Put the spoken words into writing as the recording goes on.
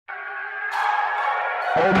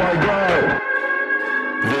Oh my God.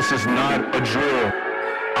 This is not a drill.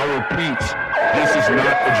 I repeat, this is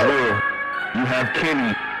not a drill. You have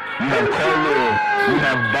Kenny, you have Carlil, you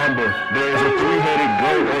have Bamba. There is a three-headed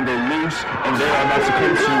goat on the loose, and they are about to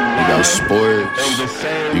come to you. You got sports,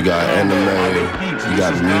 you got anime, you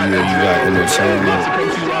got media, you got entertainment.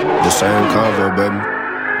 The same convo, baby.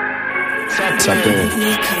 Tap in.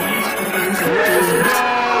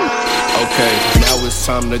 Okay, now it's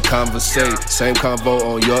time to conversate. Same convo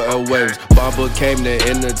on your airwaves. Bamba came to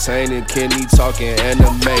entertain and Kenny talking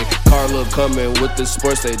anime. Carla coming with the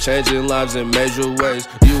sports, they changing lives in major ways.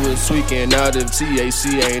 You was tweaking out if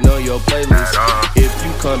TAC ain't on your playlist. If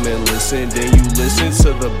you come and listen, then you listen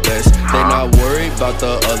to the best. They not worried about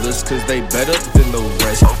the others, cause they better than the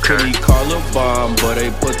rest. Kenny, Carla, bomb, but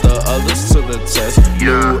they put the others to the test.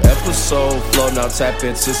 New episode flow, now tap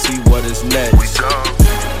in to see what is next.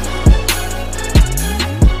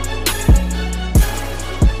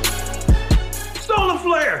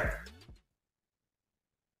 Flair.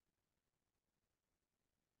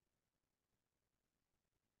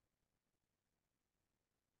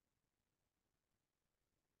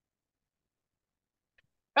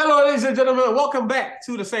 Hello, ladies and gentlemen. Welcome back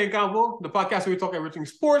to the Same Convo, the podcast where we talk everything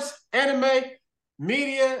sports, anime,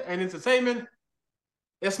 media, and entertainment.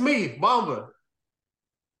 It's me, Bamba.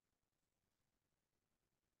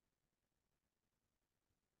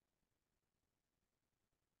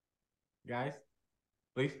 Guys,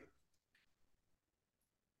 please.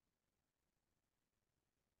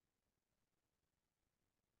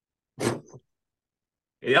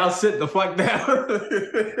 Y'all sit the fuck down.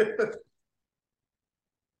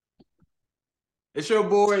 It's your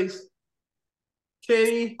boys,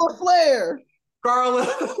 Kenny, Flair, Carla.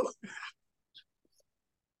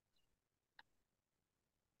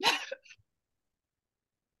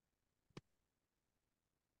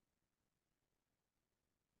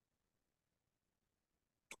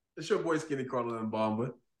 It's your boy Skinny, Carla, and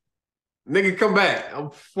Bomba. Nigga, come back.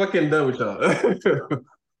 I'm fucking done with y'all.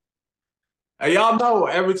 Hey, y'all know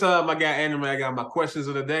every time I got anime, I got my questions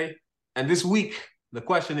of the day. And this week, the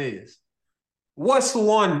question is, what's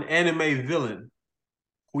one anime villain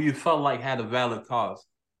who you felt like had a valid cause?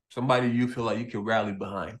 Somebody you feel like you can rally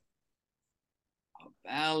behind. A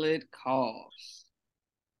valid cause.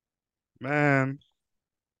 Man,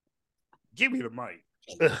 give me the mic.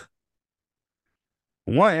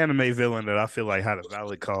 One anime villain that I feel like had a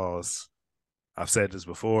valid cause. I've said this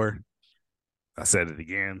before. I said it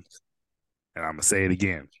again. And I'm going to say it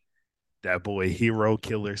again. That boy, Hero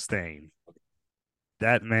Killer Stain.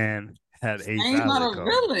 That man had a Stain's valid not a cause.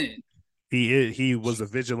 villain. He was a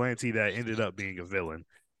vigilante that ended up being a villain.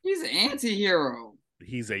 He's an anti-hero.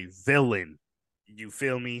 He's a villain. You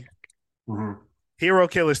feel me? Mm-hmm. Hero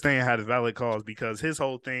Killer Stain had a valid cause because his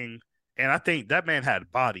whole thing, and I think that man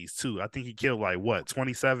had bodies too. I think he killed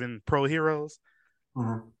 27 pro heroes?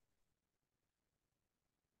 Mm-hmm.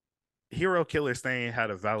 Hero Killer Stain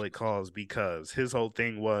had a valid cause because his whole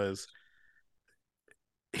thing was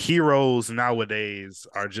heroes nowadays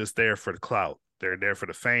are just there for the clout. They're there for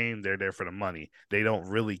the fame. They're there for the money. They don't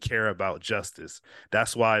really care about justice.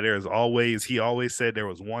 That's why he always said there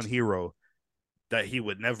was one hero that he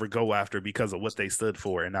would never go after because of what they stood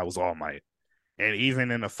for, and that was All Might. And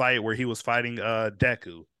even in a fight where he was fighting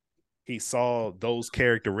Deku, he saw those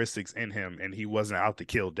characteristics in him, and he wasn't out to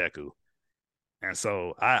kill Deku. And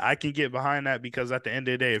so I can get behind that because at the end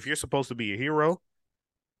of the day, if you're supposed to be a hero,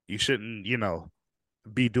 you shouldn't,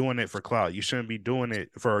 be doing it for clout. You shouldn't be doing it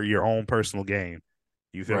for your own personal gain.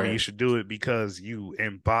 You feel me? You should do it because you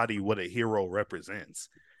embody what a hero represents.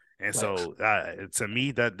 And so to me,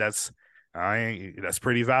 that's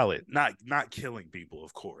pretty valid. Not killing people,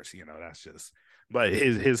 of course. That's just. But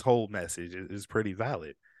his whole message is pretty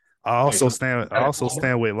valid. I also stand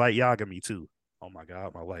with Light Yagami too. Oh my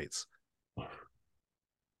God, my lights.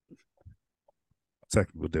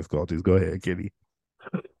 Technical difficulties. Go ahead, Kenny.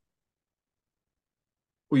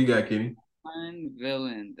 Who you got, Kenny? One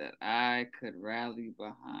villain that I could rally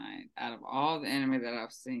behind out of all the anime that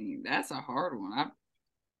I've seen. That's a hard one.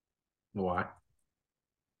 Why?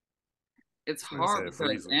 It's hard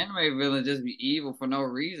because anime villains just be evil for no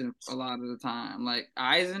reason a lot of the time. Like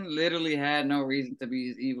Aizen literally had no reason to be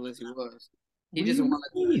as evil as he was. He just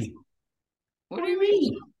wanted. What do you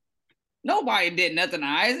mean? Nobody did nothing to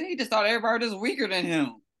Aizen. He just thought everybody was weaker than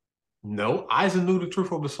him. No, Aizen knew the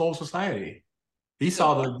truth of the Soul Society. He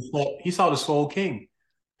saw the Soul King.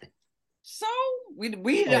 So we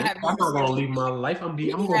haven't. I'm not gonna leave my life. I'm gonna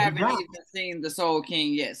be haven't back. even seen the Soul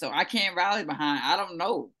King yet, so I can't rally behind. I don't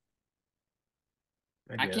know.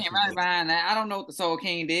 I can't rally behind that. I don't know what the Soul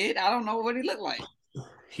King did. I don't know what he looked like.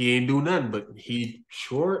 he ain't do nothing, but he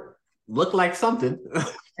sure looked like something.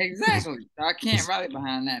 Exactly. So I can't rally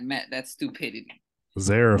behind that stupidity.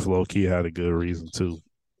 Zareth low-key had a good reason too.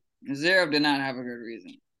 Zareth did not have a good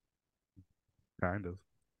reason. Kind of.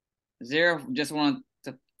 Zareth just wanted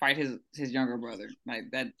to fight his younger brother. Like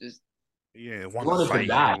that just Yeah, wanted to fight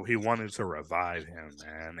him. He wanted to revive him,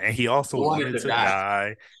 man. And he also wanted to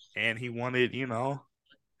die. And he wanted,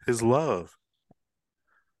 his love.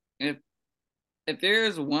 If there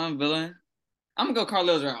is one villain, I'm gonna go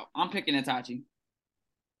Carlos route. I'm picking Itachi.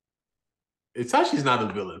 Itachi's not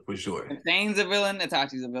a villain for sure. If Thane's a villain,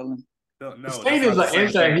 Itachi's a villain. No, Thane is an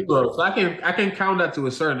anti-hero, so I can count that to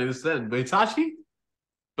a certain extent. But Itachi,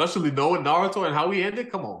 especially knowing Naruto and how he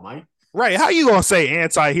ended, come on, Mike. Right? How you gonna say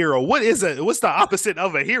anti-hero? What is it? What's the opposite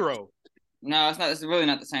of a hero? No, it's not. It's really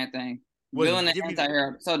not the same thing. Villain and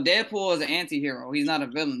anti-hero. So Deadpool is an anti-hero. He's not a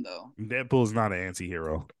villain though. Deadpool's not an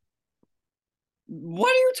anti-hero.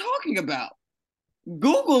 What are you talking about?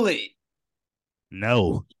 Google it.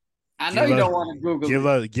 No. I know you don't want to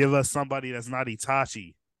Google it. Give us somebody that's not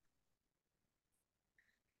Itachi.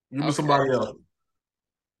 Give me somebody else.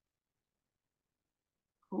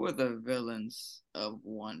 Who are the villains of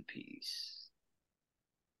One Piece?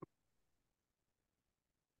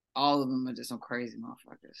 All of them are just some crazy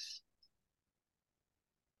motherfuckers.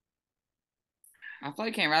 I feel like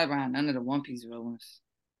you can't rally behind none of the One Piece villains.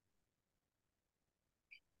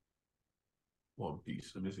 One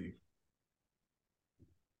Piece. Let me see.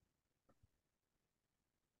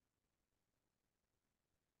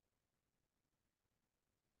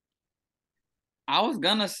 I was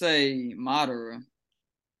gonna say Madara.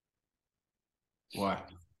 Why?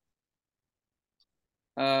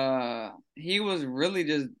 He was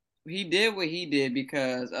really he did what he did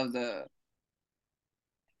because of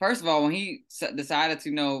first of all, when he decided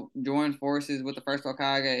to, join forces with the first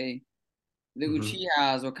Hokage, the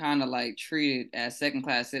Uchihas were kind of like treated as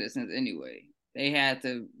second-class citizens anyway. They had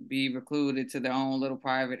to be recluded to their own little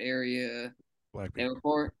private area. Black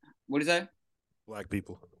people. What do you say? Black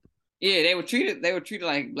people. Yeah, they were treated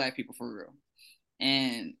like black people for real.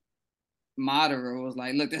 And Madara was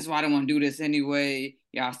like, look, this is why I don't want to do this anyway.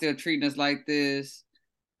 Y'all still treating us like this.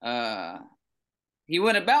 He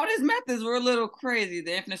went about his methods were a little crazy.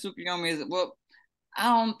 The Infinite Tsukuyomi the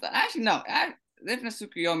Infinite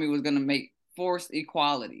Tsukuyomi was going to make forced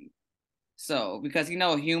equality. So, because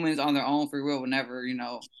humans on their own free will would never,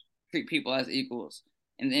 treat people as equals.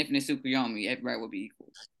 In the Infinite Tsukuyomi, everybody would be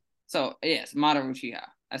equal. So, yes, Madara Uchiha.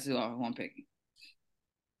 That's who I want picking.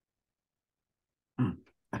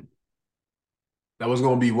 That was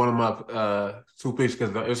going to be one of my two picks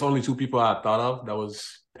because there's only two people I thought of. That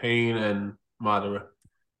was Pain and Madara.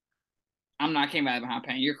 I can't rally behind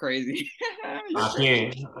Pain. You're crazy. I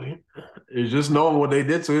can't. It's just knowing what they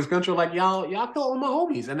did to his country. Like, y'all killed my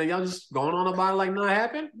homies. And then y'all just going on about it like not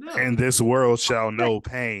happened. No. And this world shall know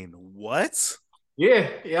pain. What? Yeah,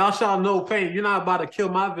 y'all shall know pain. You're not about to kill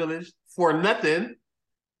my village for nothing.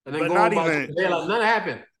 And then but go not about even like nothing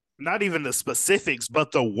happened. Not even the specifics,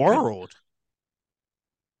 but the world.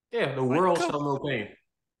 Yeah, the world shall know pain.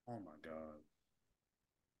 Oh my god!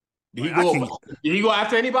 Did he go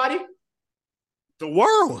after anybody? The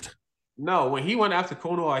world. No, when he went after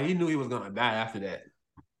Konoha, he knew he was gonna die after that.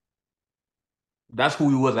 That's who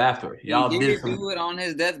he was after. Y'all did do it on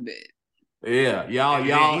his deathbed. Yeah,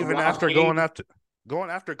 y'all. Even after going after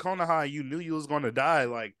Konoha, you knew you was gonna die.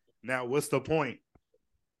 Like, now what's the point?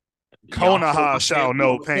 Konoha shall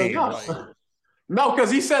know pain. No, because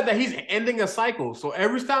he said that he's ending a cycle. So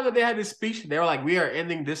every time that they had this speech, they were like, we are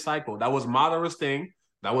ending this cycle. That was Madara's thing.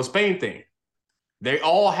 That was Pain thing. They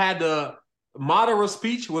all had Madara's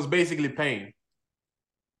speech was basically Pain.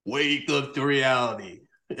 Wake up to reality.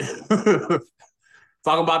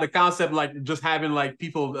 Talk about the concept like just having like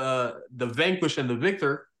people, the vanquish and the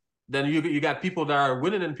victor. Then you got people that are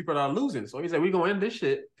winning and people that are losing. So he said, we're going to end this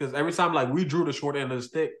shit. Because every time like we drew the short end of the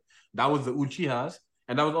stick, that was the Uchihas.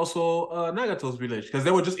 And that was also Nagato's village. Because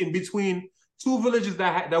they were just in between two villages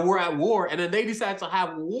that were at war. And then they decided to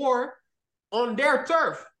have war on their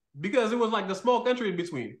turf. Because it was like the small country in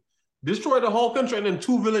between. Destroy the whole country. And then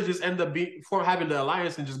two villages end up having the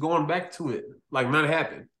alliance and just going back to it. Like nothing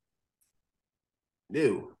happened.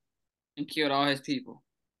 Ew. And killed all his people.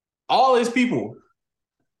 All his people.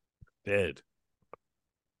 Dead.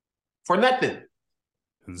 For nothing.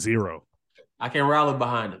 Zero. I can rally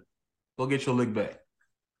behind him. Go get your lick back.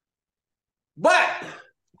 But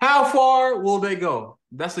how far will they go?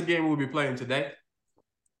 That's the game we'll be playing today.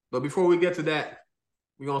 But before we get to that,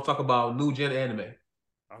 we're going to talk about new gen anime.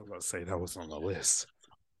 I was going to say that was on the list.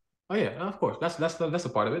 Oh, yeah, of course. That's a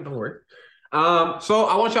part of it. Don't worry. So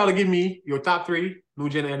I want y'all to give me your top 3 New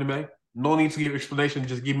Gen anime. No need to give explanation.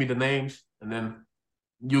 Just give me the names, and then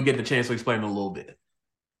you'll get the chance to explain a little bit.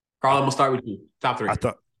 Carl, I'm gonna start with you. Top 3.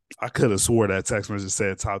 I could have swore that text message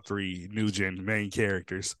said top 3 New Gen main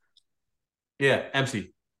characters. Yeah,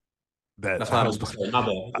 MC. That's what I was about to say.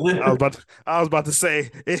 My bad. I was about to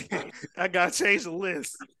say I gotta change the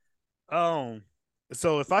list.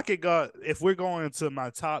 So if we're going to my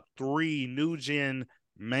top 3 New Gen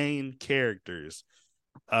main characters,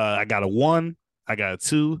 I got a 1, I got a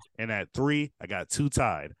 2, and at 3, I got 2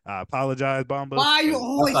 tied. I apologize, Bomba. Why are you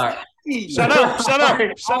always Shut up! Shut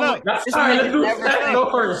up!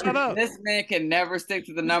 This man can never stick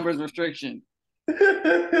to the numbers restriction.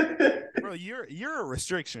 Bro, you're a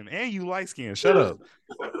restriction, and you light skin. Shut up.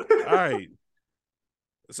 All right.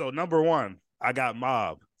 So number 1, I got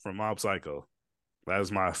Mob from Mob Psycho. That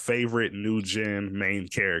is my favorite New Gen main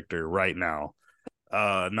character right now.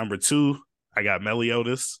 Number 2, I got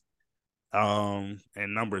Meliodas. And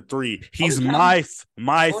number 3, he's my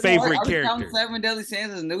favorite character. 7 Deadly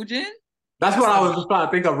Sins is New Gen? That's what I was just trying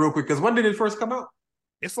to think of real quick. Because when did it first come out?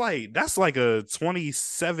 It's like that's like a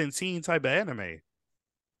 2017 type of anime.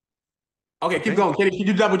 Okay, keep going. Can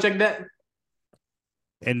you double check that?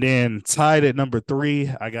 And then tied at number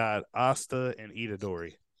 3, I got Asta and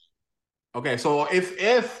Itadori. Okay, so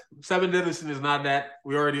if 7 Deadly Sins is not that,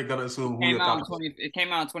 we're already gonna assume who it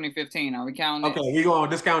came out in 2015. Are we counting? Okay, we're gonna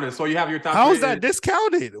discount it. So you have your top. How is that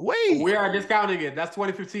discounted? Wait, we are discounting it. That's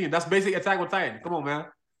 2015. That's basic Attack on Titan. Come on, man.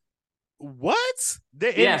 What?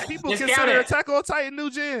 Yes, people consider Attack on Titan New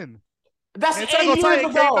Gen. That's Attack 8 on years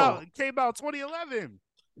Titan ago. Came out 2011.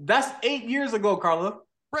 That's 8 years ago, Carla.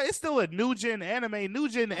 Right, it's still a New Gen anime. New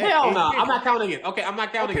Gen. Hell no, I'm not counting it. Okay, I'm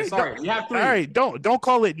not counting it. Sorry, you have 3. All right, don't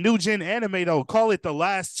call it New Gen anime though. Call it the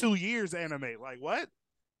last 2 years anime. Like what?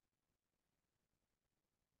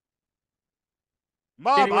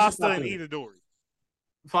 Mob, Asta, and Itadori.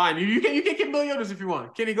 Fine, you can get Meliodas if you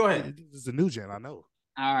want. Kenny, go ahead. This is a New Gen, I know.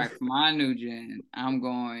 All right, for my New Gen, I'm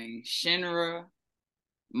going Shinra,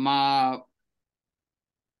 Mob,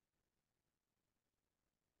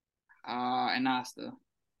 and Asta.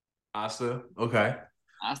 Asta, okay.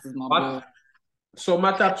 Asta's my boy. So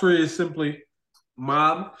my top 3 is simply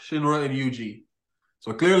Mob, Shinra, and Yuji.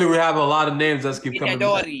 So clearly we have a lot of names that keep coming.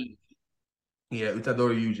 Itadori. Yeah,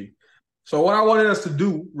 Itadori, Yuji. So what I wanted us to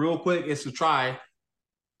do real quick is to try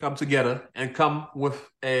come together and come up with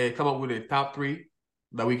a top 3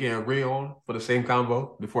 that we can agree on for the same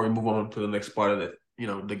combo before we move on to the next part of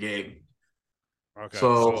the game. Okay.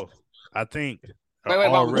 So I think wait,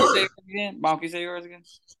 Bob, can you say yours again? Bob, can you say yours again?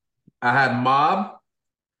 I had Mob,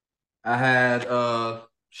 I had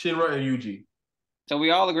Shinra and Yuji. So we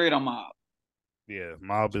all agreed on Mob. Yeah,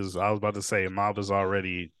 Mob is. I was about to say Mob is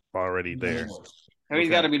already there. So he's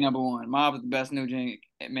got to be number 1. Mob is the best New Gen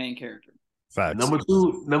main character. Facts.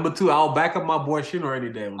 Number two, I'll back up my boy Shinra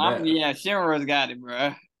any day. Yeah, Shinra's got it,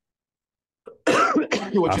 bro.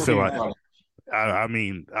 I feel like. I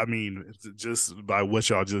mean, just by what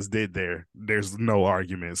y'all just did there's no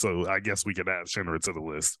argument. So I guess we could add Shinra to the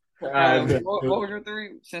list. What was your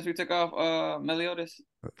 3 since we took off Meliodas?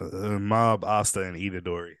 Mob, Asta, and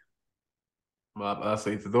Itadori. Mob,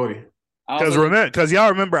 Asta, Itadori. Because y'all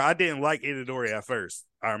remember I didn't like Itadori at first.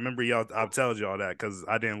 I remember I've told y'all that because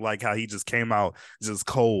I didn't like how he just came out just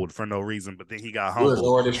cold for no reason, but then he got humbled. He was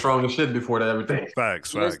already strong as shit before that everything.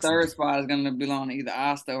 Facts. His third spot is going to belong to either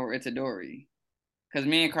Asta or Itadori. Because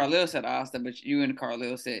me and Carlil said Asta, but you and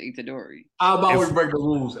Carlil said Itadori. How about we break the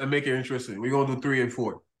rules and make it interesting? We're going to do 3 and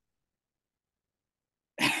 4.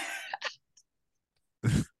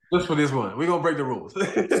 Just for this one. We're going to break the rules.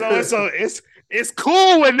 so it's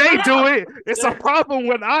cool when they do it. It's a problem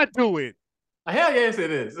when I do it. Hell yes,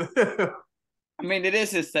 it is. I mean, it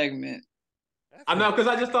is his segment. I know, because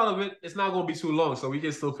I just thought of it. It's not going to be too long, so we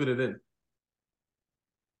can still fit it in.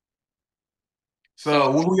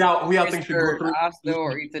 So who y'all think should go through? Asta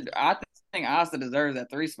or Itadori? I think Asta deserves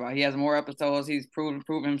that 3 spot. He has more episodes. He's proven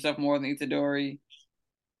himself more than Itadori.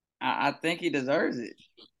 I think he deserves it.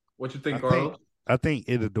 What you think, Carlos? I think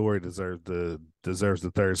Itadori deserves the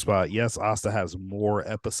 3rd spot. Yes, Asta has more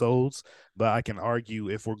episodes, but I can argue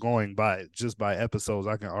if we're going by episodes,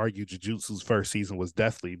 I can argue Jujutsu's first season was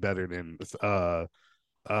definitely better than the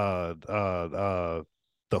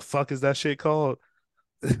fuck is that shit called?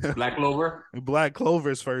 Black Clover. Black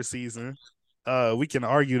Clover's first season. We can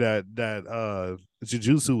argue that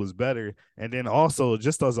Jujutsu was better, and then also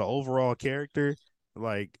just as an overall character,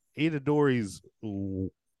 like Itadori's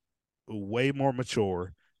way more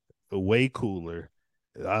mature, way cooler,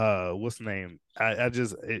 what's the name?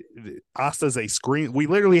 Asta's a screen. We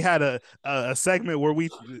literally had a segment where we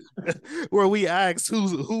where we asked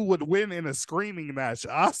who would win in a screaming match,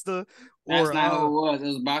 Asta That's or not who it was. It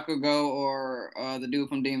was Bakugo or the dude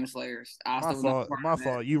from Demon Slayers. Asta was not my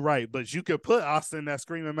fault. You're right, but you could put Asta in that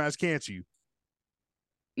screaming match, can't you?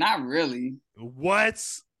 Not really. What?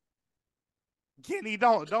 Kenny,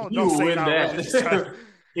 don't You say win not that. really.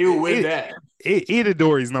 You win that.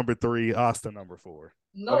 Itadori's number 3, Asta number 4.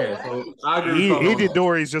 No Okay, way. so I agree with Carlo.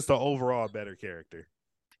 Itadori is just an overall better character.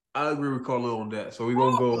 I agree with Carlo on that. So we're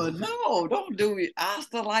gonna go. No, don't do it,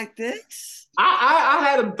 Asta, like this. I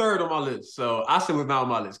had him third on my list, so Asta was not on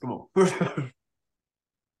my list. Come on.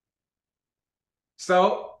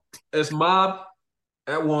 So it's Mob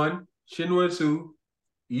at 1, Shinra at 2,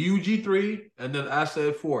 UG 3, and then Asta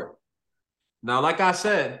at 4. Now, like I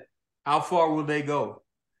said, how far will they go?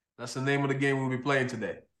 That's the name of the game we'll be playing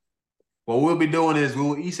today. What we'll be doing is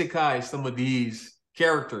we'll isekai some of these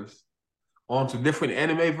characters onto different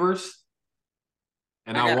anime verse.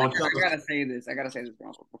 And I gotta say this,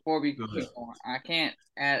 Bronco. Before we keep going, I can't,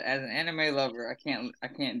 as an anime lover, I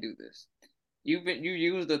can't do this. You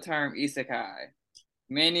use the term isekai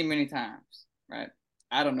many times, right?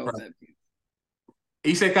 I don't know what that means.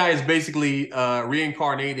 Isekai is basically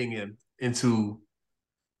reincarnating him into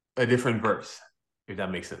a different verse, if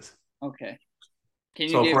that makes sense. Okay. Can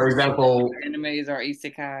you So, for example, what animes are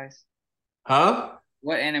isekais? Huh?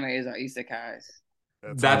 What animes are isekais?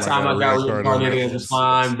 That time I got reincarnated as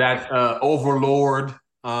slime. That Overlord.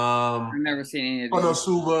 I've never seen any of these.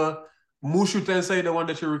 Konosuba, Mushu Tensei, the one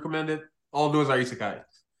that you recommended. All those are isekai.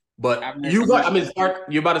 But you about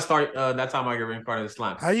to start that time I get reincarnated as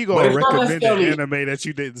slime. How you gonna recommend an anime that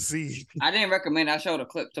you didn't see? I didn't recommend. I showed a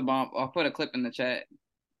clip to Bomb. I'll put a clip in the chat.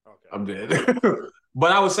 Okay. I'm dead.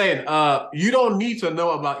 But I was saying, you don't need to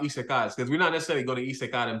know about isekais because we're not necessarily going to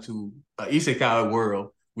isekai them to isekai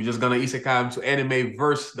world. We're just going to isekai them to anime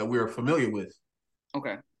verse that we're familiar with.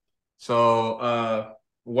 Okay. So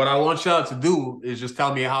what I want y'all to do is just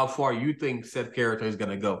tell me how far you think said character is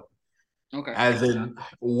going to go. Okay. As in,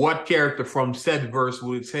 what character from said verse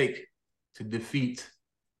would it take to defeat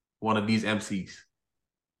one of these MCs?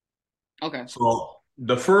 Okay. So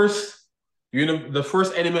the first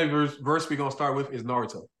anime verse we're gonna start with is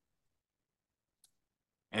Naruto.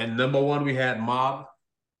 And number 1 we had Mob.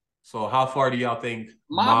 So how far do y'all think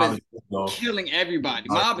Mob is killing everybody?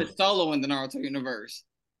 Mob is solo in the Naruto universe.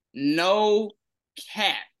 No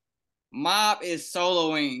cap. Mob is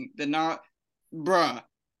soloing the Naruto. Bruh.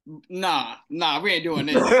 Nah, we ain't doing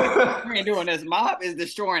this. We ain't doing this. Mob is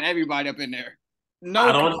destroying everybody up in there.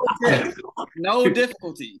 No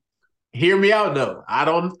difficulty. Hear me out though. I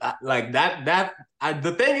don't like that.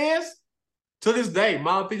 The thing is, to this day,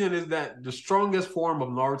 my opinion is that the strongest form of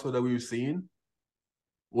Naruto that we've seen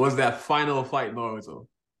was that final fight Naruto.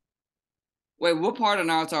 Wait, what part of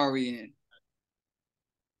Naruto are we in?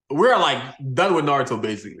 We're like done with Naruto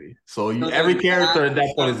basically. So every character at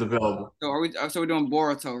that point is available. So we're doing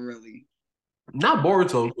Boruto really? Not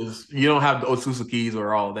Boruto because you don't have the Otsusukis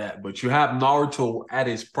or all that, but you have Naruto at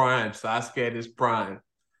his prime, Sasuke at his prime.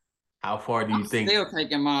 How far do you think? Still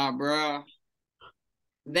taking Mob, bro.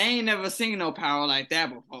 They ain't never seen no power like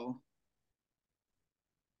that before.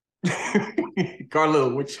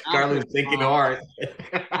 Carlos thinking hard.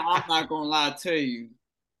 I'm not gonna lie to you.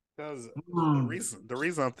 Because the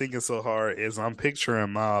reason I'm thinking so hard is I'm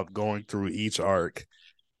picturing Mob going through each arc.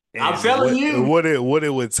 I'm telling you what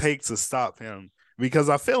it would take to stop him. Because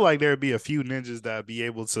I feel like there'd be a few ninjas that'd be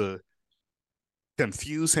able to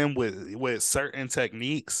confuse him with certain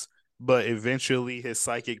techniques, but eventually his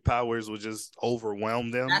psychic powers would just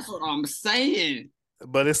overwhelm them. That's what I'm saying.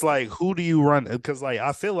 But it's like, who do you run? Because like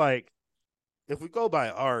I feel like if we go by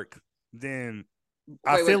arc, then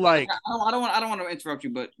I feel like I don't want to interrupt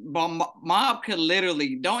you, but Mob could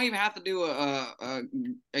literally don't even have to do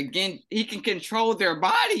again. He can control their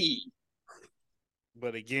body.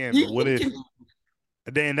 But again,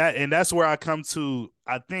 that's where I come to.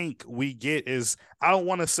 I think we get is I don't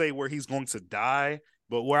want to say where he's going to die,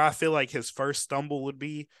 but where I feel like his first stumble would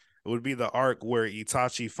be the arc where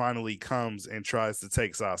Itachi finally comes and tries to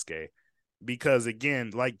take Sasuke. Because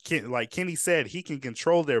again, like Kenny said, he can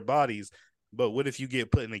control their bodies. But what if you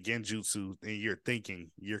get put in a genjutsu and you're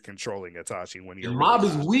thinking you're controlling Itachi when you're Mob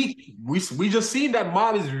is weak. We just seen that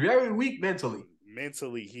Mob is very weak mentally.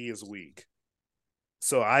 Mentally, he is weak.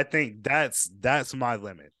 So I think that's my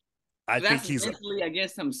limit. I think he's mentally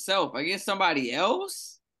against himself, against somebody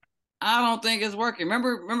else. I don't think it's working.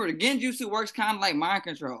 Remember, the genjutsu works kind of like mind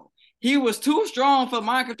control. He was too strong for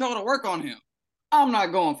mind control to work on him. I'm not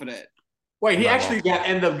going for that. Wait, he Not actually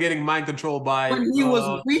ended up getting mind controlled by when he was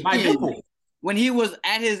by weakened, Dimple. when he was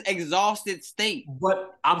at his exhausted state.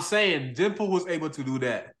 But I'm saying Dimple was able to do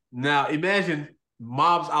that. Now imagine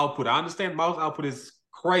Mob's output. I understand Mob's output is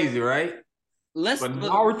crazy, right? But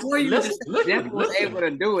Before you just Dimple was able to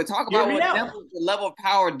do it, talk about what Dimple, the level of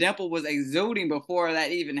power Dimple was exuding before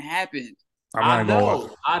that even happened. I know.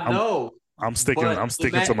 I'm sticking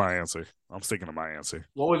to my answer.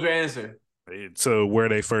 What was your answer? So where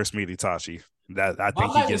they first meet Itachi. That I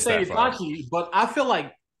think he gets that far. Itachi, but I feel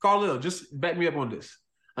like Carlito, just back me up on this.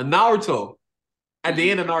 A Naruto, at the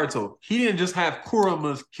end of Naruto, he didn't just have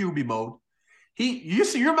Kurama's QB mode. You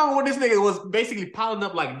remember when this nigga was basically piling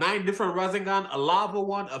up like 9 different Rasengan, a lava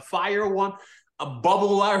one, a fire one, a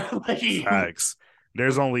bubble like Facts.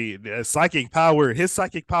 There's only psychic power. His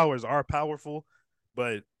psychic powers are powerful,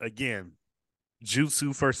 but again,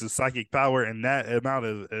 jutsu versus psychic power and that amount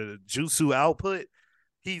of jutsu output,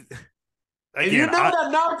 and you know that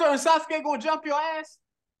Naruto and Sasuke gonna jump your ass?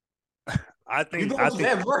 I think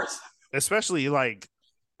especially like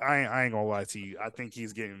I ain't gonna lie to you. I think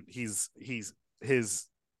his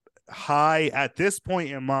high at this point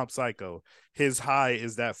in Mob Psycho, his high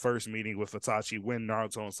is that first meeting with Itachi when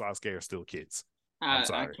Naruto and Sasuke are still kids. I'm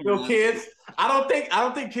sorry. Still kids. I don't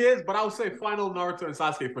think kids, but I would say final Naruto and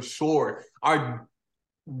Sasuke for sure are.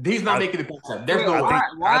 He's not making it past that. There's no way.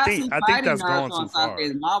 I think that's going too far.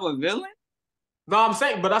 Is Mob a villain? No, I'm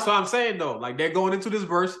saying, but that's what I'm saying though. Like they're going into this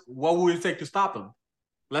verse. What would it take to stop them?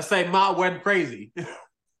 Let's say Mob went crazy.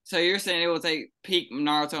 So you're saying it will take peak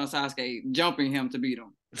Naruto and Sasuke jumping him to beat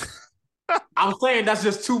him? I'm saying that's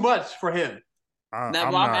just too much for him. I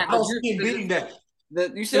don't see him beating that.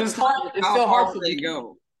 You said it's still hard for they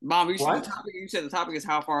go. Mom, you said the topic is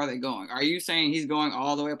how far are they going? Are you saying he's going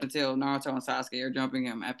all the way up until Naruto and Sasuke are jumping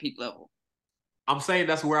him at peak level? I'm saying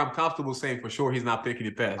that's where I'm comfortable saying for sure he's not picking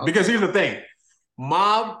it past. Okay. Because here's the thing.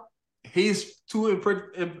 Mob, he's too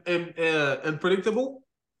unpredictable.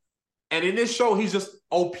 And in this show, he's just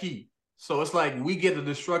OP. So it's like we get the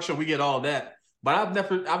destruction, we get all that. But I've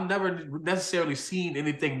never necessarily seen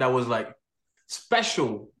anything that was like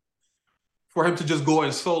special for him to just go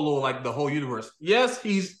and solo like the whole universe. Yes,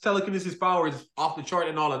 he's telekinesis power is off the chart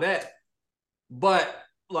and all of that. But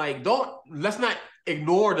like let's not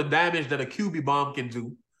ignore the damage that a QB bomb can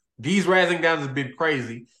do. These Razengans have been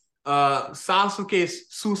crazy.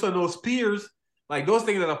 Sasuke's Susanoo spears, like those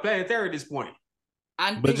things that are planetary at this point.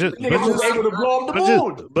 But you're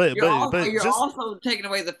also taking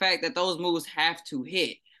away the fact that those moves have to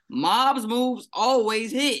hit. Mob's moves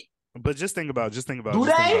always hit. But just think about it. Just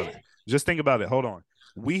think about it. Hold on.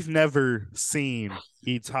 We've never seen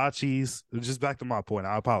Itachi's, just back to my point,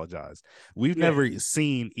 I apologize. We've never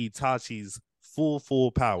seen Itachi's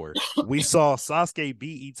full power. We saw Sasuke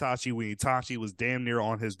beat Itachi when Itachi was damn near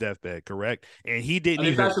on his deathbed, correct? And he didn't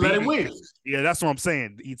even let him win. Yeah, that's what I'm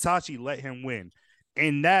saying. Itachi let him win.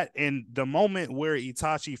 In the moment where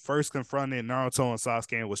Itachi first confronted Naruto and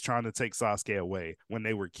Sasuke and was trying to take Sasuke away when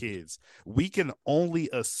they were kids, we can only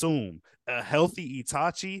assume a healthy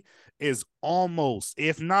Itachi is almost,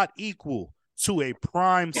 if not equal, to a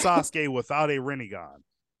prime Sasuke without a Rinnegan.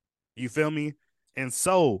 You feel me? And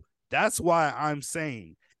so that's why I'm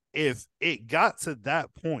saying if it got to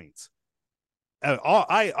that point,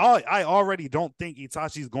 I already don't think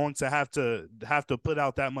Itachi's going to have to put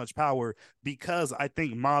out that much power because I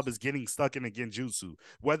think Mob is getting stuck in a genjutsu.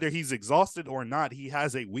 Whether he's exhausted or not, he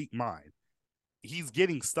has a weak mind. He's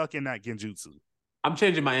getting stuck in that genjutsu. I'm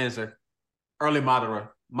changing my answer. Early Madara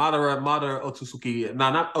Otsutsuki.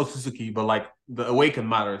 No, not Otsutsuki, but like the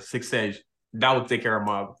awakened Madara, Sixth Sage. That would take care of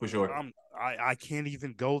Mob for sure. I can't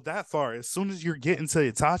even go that far. As soon as you're getting to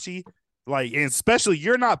Itachi, like, and especially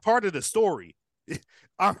you're not part of the story.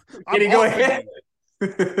 Kitty, go ahead.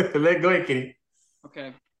 Go ahead, Kitty.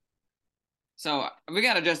 Okay. So we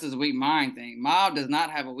got to address this weak mind thing. Mob does not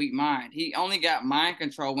have a weak mind. He only got mind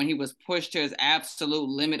control when he was pushed to his absolute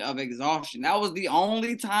limit of exhaustion. That was the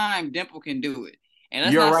only time Dimple can do it.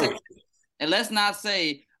 And let's not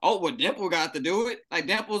say, oh, well, Dimple got to do it. Like,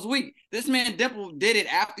 Dimple's weak. This man Dimple did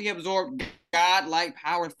it after he absorbed godlike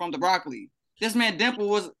powers from the broccoli. This man Dimple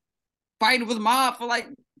was fighting with Mob for like,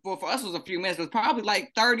 well, for us it was a few minutes. It was probably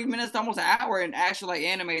like 30 minutes to almost an hour in actual like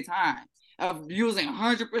anime time of using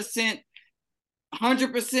 100%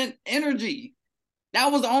 energy.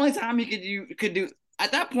 That was the only time he could do.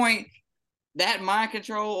 At that point, that mind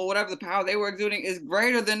control or whatever the power they were exuding is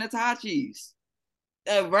greater than Itachi's.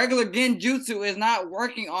 A regular genjutsu is not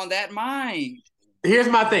working on that mind. Here's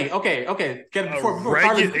my thing. Okay.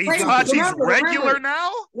 Itachi's regular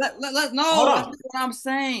now? No, that's what I'm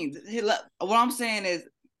saying. What I'm saying is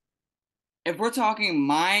if we're talking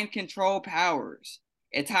mind control powers,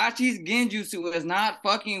 Itachi's Genjutsu is not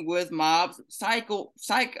fucking with Mob's his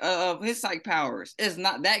psych powers. It's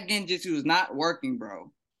not that Genjutsu is not working,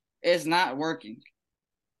 bro. It's not working.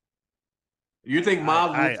 You think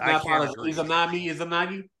Mob would snap can't out of agree.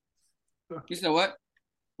 Izanagi? You said what?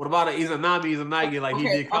 What about an Izanagi like he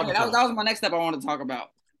did Okay, that Kabuto? was my next step I wanted to talk about.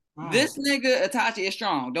 This nigga Itachi is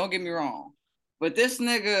strong. Don't get me wrong, but this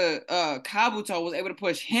nigga Kabuto was able to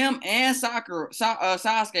push him and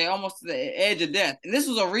Sasuke almost to the edge of death, and this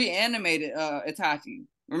was a reanimated Itachi.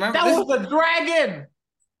 Remember That was the dragon.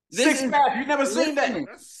 This is- pack. You never seen that.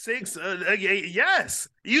 That's 6. Yes.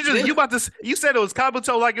 You said it was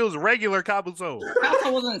Kabuto like it was regular Kabuto.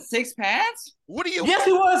 Kabuto wasn't 6 paths. What do you? Yes,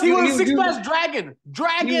 he was. He was You- a 6 you- pack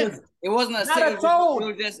dragon. It wasn't a Not sage. a toad. It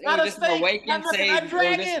was just Not a an snake. awakened Not nothing, sage. a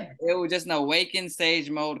dragon. It was just an awakened sage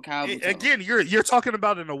mode Kabuto. Again, you're talking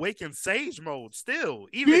about an awakened sage mode still.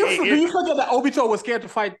 Do Even you forget that Obito was scared to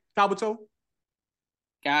fight Kabuto?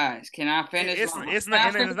 Guys, can I finish? it's can not, I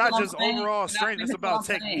and finish it's not what I'm just saying? overall Can I strength. It's finish what about I'm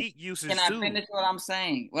saying? technique usage Can I too. finish what I'm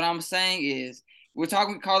saying? What I'm saying is, we're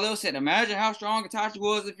talking. Carlil said, "Imagine how strong Itachi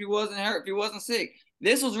was if he wasn't hurt, if he wasn't sick."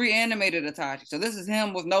 This was reanimated Itachi, so this is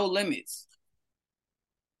him with no limits.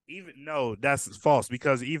 That's false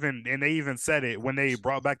because they even said it when they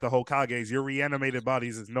brought back the Hokages. Your reanimated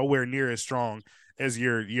bodies is nowhere near as strong as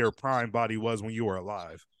your prime body was when you were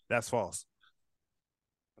alive. That's false.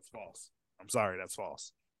 That's false. I'm sorry, that's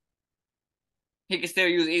false. He can still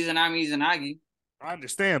use Izanagi. I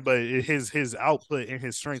understand, but his output and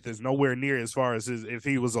his strength is nowhere near as far as if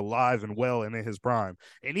he was alive and well and in his prime.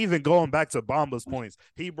 And even going back to Bomba's points,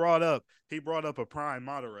 he brought up a prime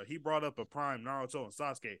Madara. He brought up a prime Naruto and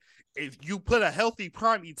Sasuke. If you put a healthy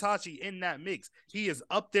prime Itachi in that mix, he is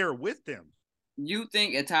up there with them. You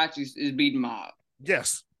think Itachi is beating Mob?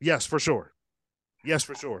 Yes, for sure. Yes,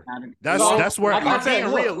 for sure. So, That's where like I I'm said,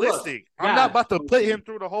 being look, realistic. guys. I'm not about to put him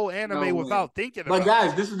through the whole anime No without thinking about But it.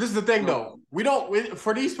 guys, this is the thing though.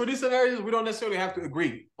 For these scenarios, we don't necessarily have to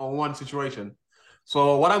agree on one situation.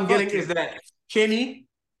 So what I'm getting is that Kenny,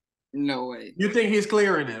 No way. you think he's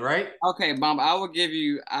clearing it, right? Okay, Bomb.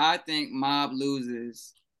 I think Mob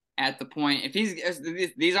loses at the point if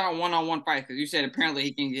these aren't one-on-one fights because you said apparently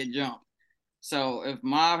he can get jumped. So if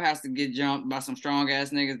Mob has to get jumped by some strong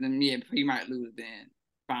ass niggas, then yeah, he might lose. Then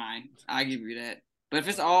fine, I give you that. But if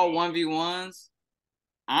it's all 1v1s,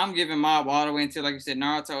 I'm giving Mob all the way until, like you said,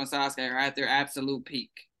 Naruto and Sasuke are at their absolute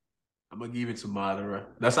peak. I'm gonna give it to Madara.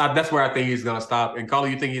 That's where I think he's gonna stop. And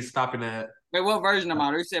Carly, you think he's stopping at? Wait, what version of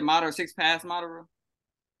Madara? You said Madara 6 pass Madara?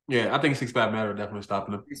 Yeah, I think 6-pack Madara definitely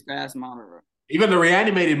stopping him. 6 pass Madara. Even the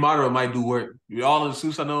reanimated Madara might do work. With all of the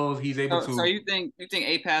Susanos, he's able to. So you think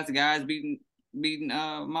 8 pass guys beating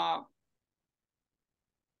Mob?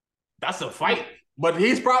 That's a fight. But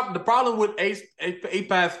the problem with eight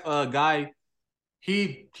pass guy,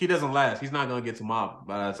 he doesn't last. He's not gonna get to Mob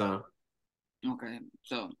by that time. Okay,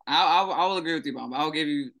 so I will agree with you, Bomb. I'll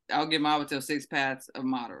give Mob until 6 paths of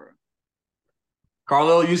Madara.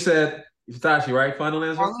 Carlo, you said Itachi, right? Final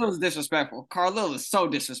answer. Carlil is disrespectful. Carlil is so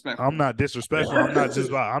disrespectful. I'm not disrespectful.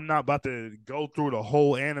 I'm not about to go through the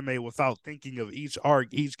whole anime without thinking of each arc,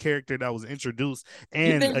 each character that was introduced.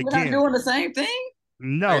 And you think we're not doing the same thing?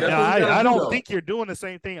 No, Hey, that's what we gotta I do, don't though. think you're doing the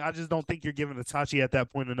same thing. I just don't think you're giving Itachi at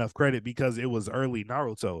that point enough credit because it was early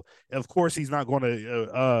Naruto. Of course, he's not going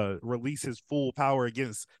to release his full power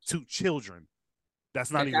against 2 children. That's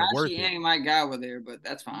not even worth Kakashi it. and Might God were there, but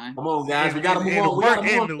that's fine. Come on, guys. And- We gotta move and on. We gotta weren't-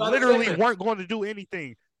 move on. and to the literally segment. weren't going to do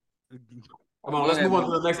anything. Come on, let's Go ahead, move on to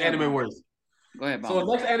Bob. the next anime verse. Go ahead, So the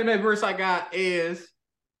Bomb. next anime verse I got is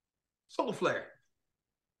Solar Flare.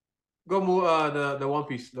 Go move the One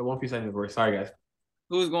Piece anime verse. Sorry, guys.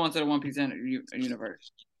 Who's going to the One Piece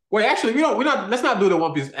universe? Wait, actually, let's not do the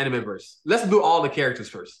One Piece anime verse. Let's do all the characters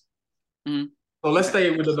first. Mhm. So let's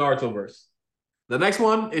stay with the Naruto verse. The next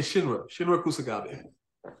one is Shinra Kusakabe.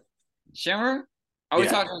 Shinra? Are we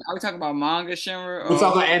Yeah. talking about manga Shinra? We're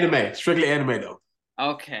talking anime, strictly anime though.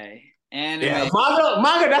 Okay, anime. Yeah,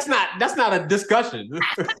 manga. That's not a discussion.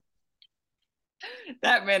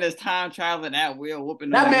 That man is time traveling at will, whooping.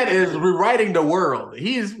 That them. man is rewriting the world.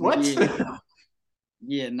 He's what? Yeah.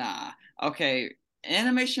 Yeah, nah. Okay,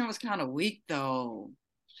 animation was kind of weak though.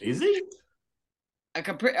 Is he?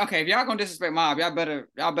 Okay, if y'all gonna disrespect Mob, y'all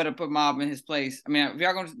better put Mob in his place. I mean, if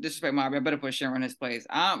y'all gonna disrespect Mob, y'all better put Shinra in his place.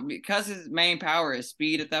 Because his main power is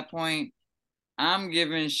speed at that point, I'm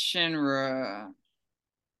giving Shinra,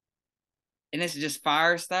 and it's just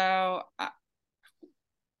fire style.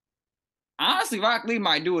 Honestly, Rock Lee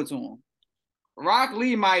might do it to him. Rock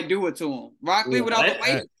Lee without the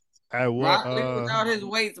weight. At what, Rock Lee without his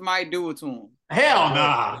weights might do it to him. Hell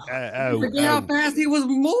nah. You forget how fast he was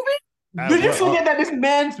moving? Did you forget that this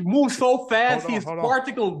man moved so fast Hold on, his hold on.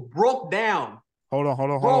 particle broke down? Hold on.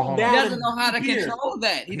 Broke He down. doesn't know how to control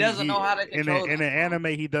that. He doesn't know how to control that. In an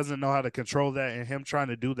anime, he doesn't know how to control that, and him trying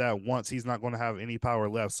to do that once, he's not going to have any power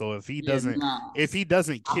left. So if he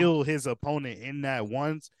doesn't kill his opponent in that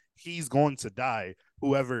once, he's going to die.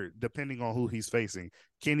 Whoever, depending on who he's facing.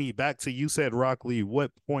 Kenny, back to you said Rock Lee.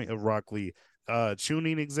 What point of Rock Lee?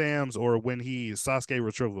 Tuning exams or when he Sasuke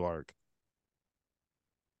retrieval arc?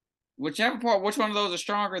 Whichever part, which one of those is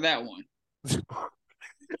stronger? That one.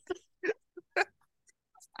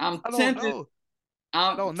 I'm tempted.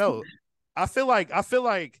 I don't know. I feel like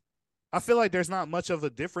there's not much of a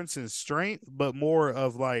difference in strength, but more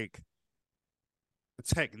of like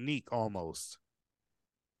technique almost.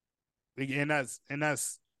 And that's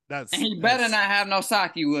And he better not have no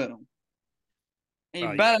sake with him. He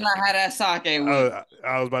better not have that sake with him.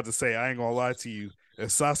 I was about to say, I ain't gonna lie to you. If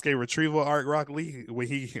Sasuke retrieval arc Rock Lee, when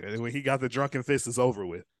he got the drunken fist, is over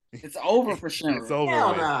with. It's over for sure. It's over.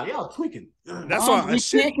 Hell nah, y'all tweaking. That's why he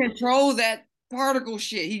can't control that particle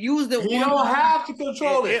shit. He used it. You don't have to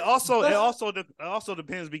control it. It also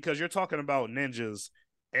depends because you're talking about ninjas,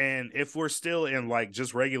 and if we're still in like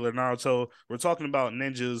just regular Naruto, we're talking about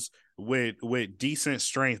ninjas with decent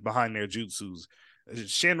strength behind their jutsus.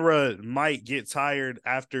 Shinra might get tired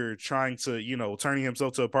after trying to, turning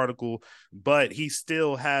himself to a particle, but he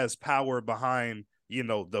still has power behind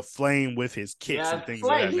the flame with his kicks and things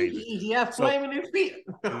like that. He has flame in his feet.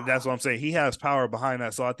 That's what I'm saying. He has power behind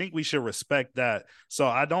that. So I think we should respect that. So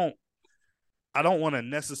I don't want to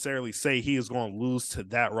necessarily say he is going to lose to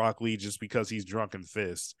that Rock Lee just because he's drunken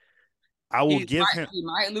fist. He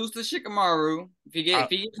might lose to Shikamaru if he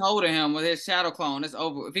gets hold of him with his shadow clone. It's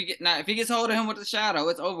over. If he gets hold of him with the shadow,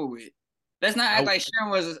 it's over with. Let's not act like Shinra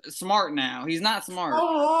was smart now. He's not smart.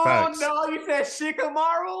 Oh Facts. no, you said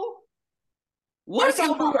Shikamaru? What are you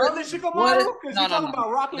talking about? Other Shikamaru? Because you're talking about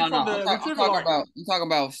Rock Lee from the retrieval arc. I'm talking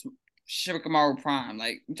about Shikamaru Prime.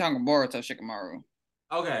 Like, I'm talking Boruto Shikamaru.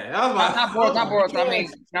 Okay. Not Boruto. I mean,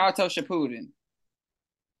 Naruto Shippuden.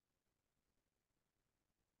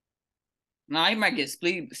 Nah, he might get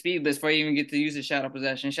speed blitz before he even get to use his shadow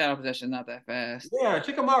possession. Shadow possession is not that fast. Yeah,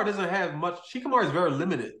 Shikamaru doesn't have much. Shikamaru is very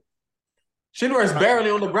limited. Shinra is barely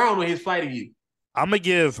on the ground when he's fighting you. I'm gonna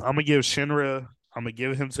give Shinra. I'm gonna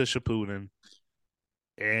give him to Shippuden.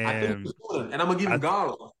 And I'm gonna give him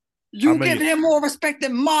Gaara. You give him more respect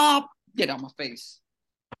than Mob. Get out my face.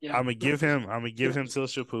 I'm gonna give him till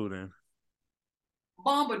Shippuden.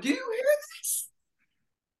 Bomba, do you hear this?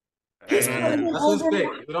 That's his pick.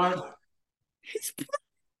 We don't have...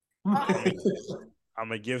 I'm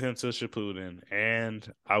gonna give him to Shippuden, and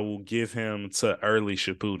I will give him to early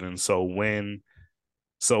Shippuden. So when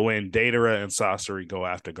Deidara and Sasori go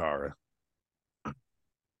after Gaara,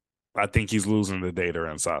 I think he's losing to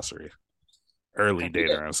Deidara and Sasori. Early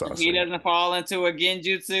Deidara and Sasori. He doesn't fall into a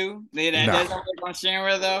Genjutsu. That doesn't work on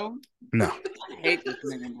Shinra though. No. I hate this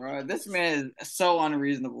man, bro. This man is so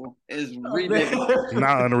unreasonable. It's ridiculous.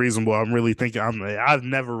 Not unreasonable. I'm really thinking. I've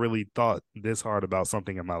never really thought this hard about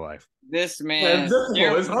something in my life. This man.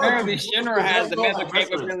 Apparently, Shinra has the mental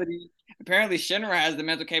capability. Apparently, Shinra has the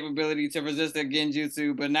mental capability to resist a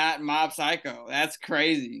Genjutsu, but not Mob Psycho. That's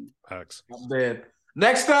crazy. Facts. I'm dead.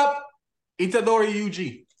 Next up, Itadori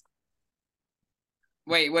Yuji.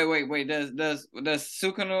 Wait. Does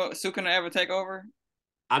Sukuna ever take over?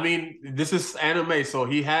 I mean, this is anime, so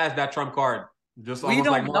he has that trump card. Just we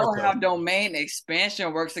don't know how domain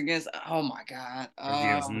expansion works against. Oh my god!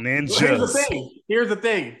 Against ninjas. Here's the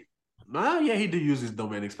thing. Yeah, he did use his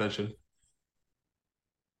domain expansion.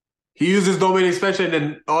 He uses domain expansion and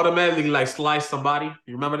then automatically like slice somebody.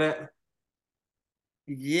 You remember that?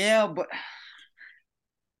 Yeah, but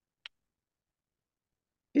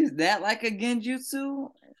is that like a Genjutsu?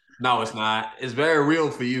 No, it's not. It's very real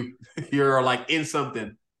for you. You're like in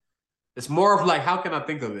something. It's more of like, how can I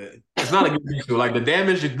think of it? It's not a Genjutsu. Like the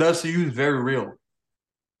damage it does to you is very real.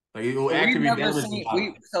 Like it will activate damage.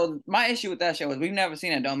 So my issue with that show is we've never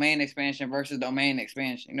seen a domain expansion versus domain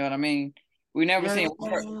expansion. You know what I mean? We never seen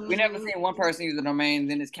one person use a domain,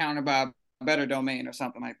 then it's countered by a better domain or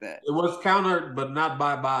something like that. It was countered, but not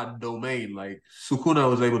by domain. Like Sukuna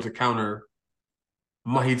was able to counter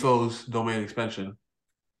Mahito's domain expansion.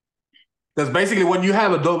 Because basically when you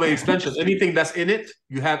have a domain expansion, anything that's in it,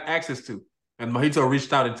 you have access to. And Mahito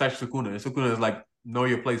reached out and touched Sukuna. And Sukuna is like, know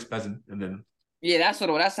your place, peasant. And then that's what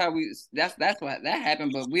that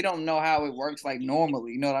happened, but we don't know how it works like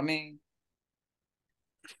normally. You know what I mean?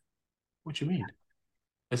 What you mean?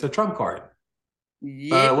 It's a trump card.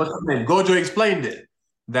 Yeah. What's the name? Gojo explained it.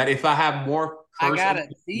 That if I have more I gotta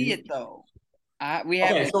see it though. We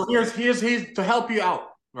have Okay, so here's to help you out,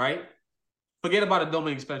 right? Forget about a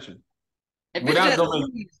domain expansion. if Without it's just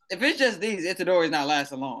domain, if it's just these, Itadori is not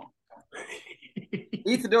lasting long.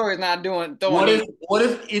 Itadori is not throwing. what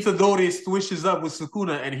if Itadori switches up with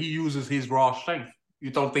Sukuna and he uses his raw strength? You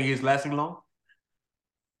don't think he's lasting long?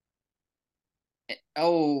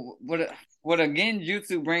 Oh, would again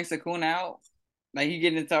Jutsu bring Sukuna out? Like he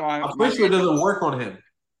getting into my. I'm pretty sure it doesn't work on him.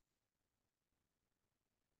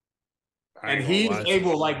 I And ain't gonna he's lie to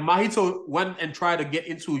able, you. like Mahito went and tried to get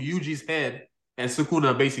into Yuji's head, and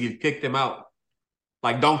Sukuna basically kicked him out.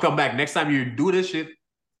 Like, don't come back. Next time you do this shit,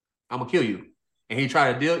 I'm gonna kill you. And he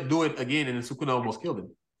tried to do it again, and then Sukuna almost killed him.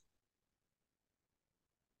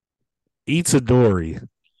 Itadori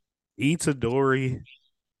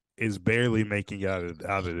is barely making out of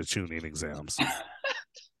the tuning exams.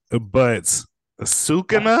 But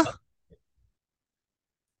Sukuna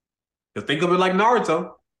Think of it like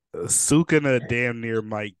Naruto. damn near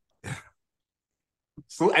might.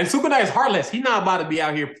 So, and Sukuna is heartless. He's not about to be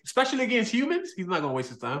out here, especially against humans. He's not gonna waste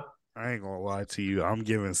his time. I ain't gonna lie to you. I'm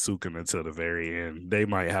giving Sukuna to the very end. They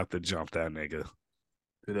might have to jump that nigga.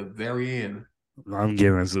 To the very end. I'm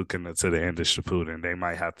giving Sukuna to the end of Shippuden. They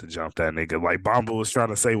might have to jump that nigga. Like Bamba was trying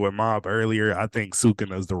to say with Mob earlier, I think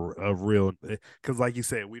Sukuna's the real, because like you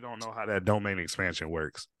said, we don't know how that domain expansion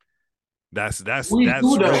works. That's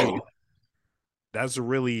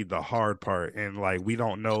really the hard part, and like we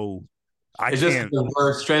don't know. It's just the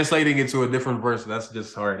verse translating into a different verse. That's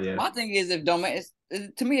just hard. Yeah. My thing is if domain,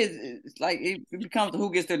 to me, it's like it becomes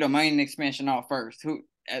who gets their domain expansion off first. Who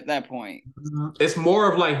at that point? It's more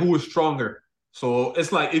of like who is stronger. So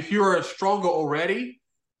it's like if you're stronger already,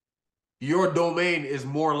 your domain is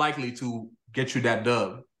more likely to get you that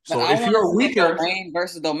dub. So if you're weaker, domain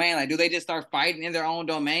versus domain, like do they just start fighting in their own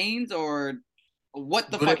domains, or what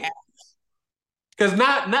the fuck happens? Because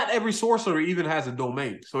not every sorcerer even has a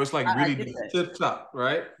domain, so it's like really tip top,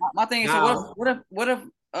 right? My thing is, so what if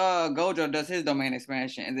Gojo does his domain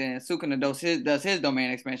expansion and then Sukuna does his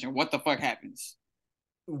domain expansion? What the fuck happens?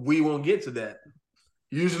 We won't get to that.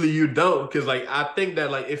 Usually you don't, because like I think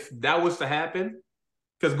that like if that was to happen,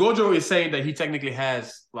 because Gojo is saying that he technically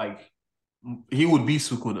has like he would be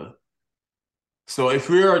Sukuna. So if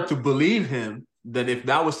we are to believe him, that if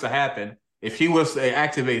that was to happen, if he was to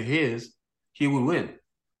activate his, he would win.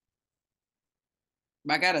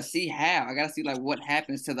 But I gotta see how. I gotta see like what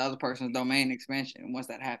happens to the other person's domain expansion once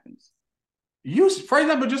that happens. For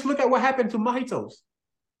example, just look at what happened to Mahito's.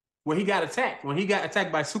 When he got attacked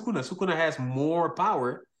by Sukuna, Sukuna has more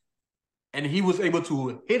power, and he was able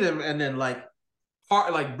to hit him, and then like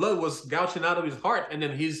blood was gouging out of his heart, and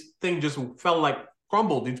then his thing just fell like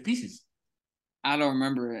crumbled into pieces. I don't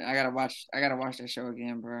remember it. I gotta watch that show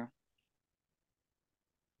again, bro.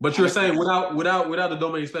 But you're saying without the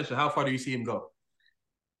domain expansion, how far do you see him go?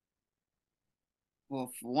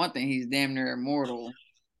 Well, for one thing, he's damn near immortal.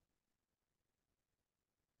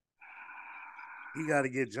 He got to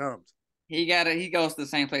get jumped. He goes to the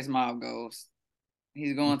same place Mob goes.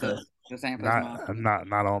 He's going to the same place.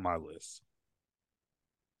 Not on my list.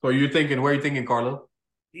 So where are you thinking, Carlo?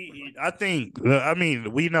 I think. I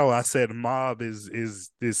mean, we know. I said Mob is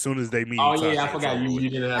as soon as they meet. Oh yeah, I forgot you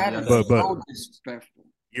didn't have that. But so disrespectful.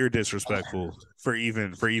 You're disrespectful for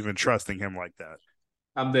even trusting him like that.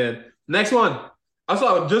 I'm dead. Next one. I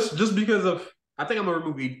saw just because of. I think I'm gonna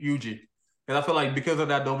remove Yuji. Because I feel like because of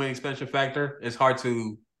that domain expansion factor, it's hard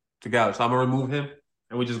to gouge. So I'm gonna remove him,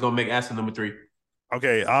 and we're just gonna make Asta number 3.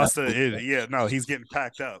 Okay, Asta he's getting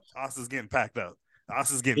packed up. Asta's getting packed up.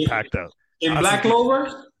 In Black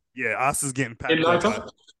Clover? Yeah, Asta's getting packed up.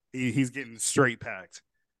 He's getting straight packed.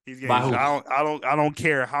 He's getting. I don't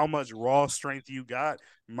care how much raw strength you got.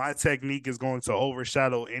 My technique is going to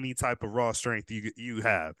overshadow any type of raw strength you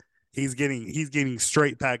have. He's getting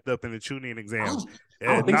straight packed up in the Chunin exams.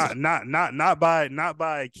 Not by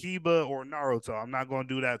Kiba or Naruto. I'm not going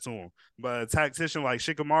to do that to him. But a tactician like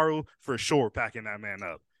Shikamaru, for sure packing that man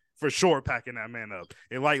up.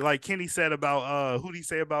 And like Kenny said about who did he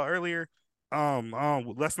say about earlier?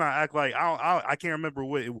 Let's not act like I can't remember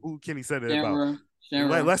who Kenny said it about.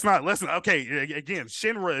 Shinra. Let's okay, again,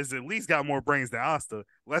 Shinra is at least got more brains than Asta.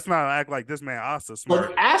 Let's not act like this man Asta smart.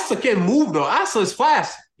 But Asta can move though. Asta is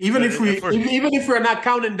fast. Even if we're not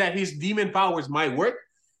counting that his demon powers might work,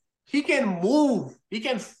 he can move. He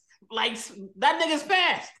can like that nigga's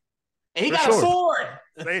fast. And he got a sword.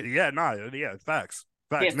 Facts.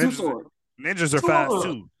 Ninjas are Two fast of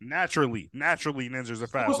them. too. Naturally, ninjas are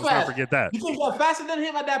fast. Who's Let's fast? not forget that. You think they're faster than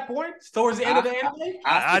him at that point? Towards the end of the anime?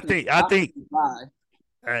 I think.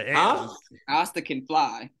 Asta can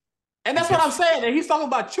fly. And that's what I'm saying. And he's talking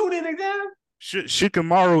about tuning exam.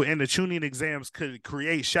 Shikamaru and the Chunin exams could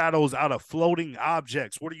create shadows out of floating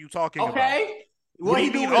objects. What are you talking about? Okay. What do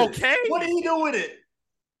you mean, okay? What did he do with it?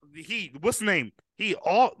 What's the name? He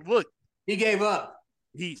gave up.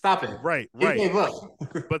 Stop it. Right. He gave up.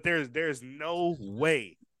 But there's no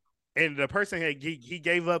way. And the person he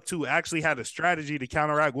gave up to actually had a strategy to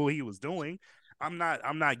counteract what he was doing. I'm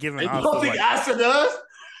not giving Asta. You don't think Asta does?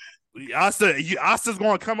 Asta's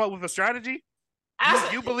going to come up with a strategy?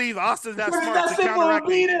 You believe Asta's that smart to counteract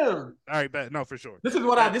him? All right, bet. No, for sure. This is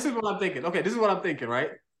what I'm thinking. Okay, this is what I'm thinking,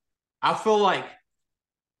 right? I feel like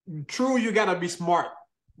true, you gotta be smart,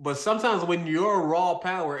 but sometimes when your raw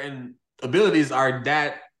power and abilities are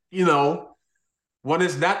that, when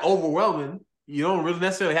it's that overwhelming, you don't really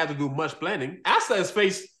necessarily have to do much planning. Asta has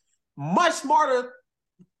faced much smarter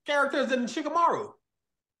characters than Shikamaru.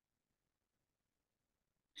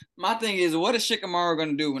 My thing is, what is Shikamaru going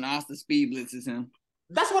to do when Asta speed blitzes him?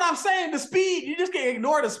 That's what I'm saying. The speed, you just can't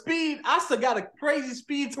ignore the speed. Asta got a crazy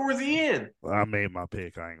speed towards the end. Well, I made my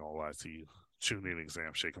pick. I ain't gonna lie to you. Chunin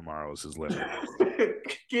exam, Shikamaru is his left.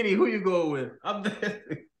 Kitty, who you going with?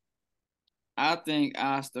 I think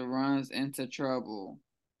Asta runs into trouble.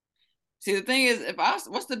 See, the thing is, if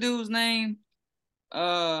Asta, what's the dude's name?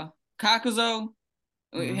 Kakuzo,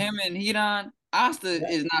 him and Hidan. Asta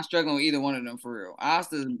is not struggling with either one of them for real.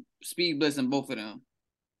 Asta's speed blitzing both of them.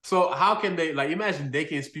 So how can they imagine they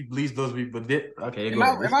can speed blitz those people? Okay, am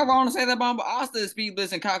I wrong to say that, Bomb? But Asta is speed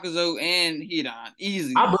blitzing Kakuzo and Hidan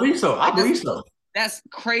easy. I believe so. That's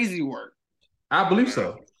crazy work. I believe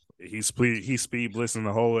so. He's speed blitzing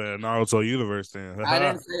the whole Naruto universe. Then I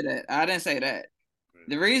didn't say that.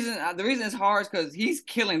 The reason it's hard is because he's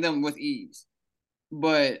killing them with ease,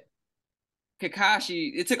 but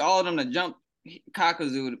Kakashi, it took all of them to jump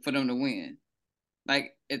Kakuzu for them to win.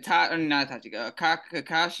 Like Kakashi,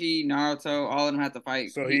 Naruto, all of them have to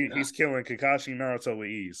fight. So he's killing Kakashi, Naruto with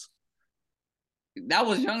ease. That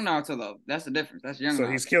was young Naruto though. That's the difference. That's young. So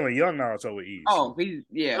Naruto. He's killing young Naruto with ease. Oh,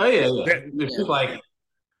 yeah. Oh yeah.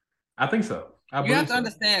 I think so. You have to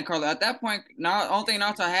understand, Carlo. At that point, only thing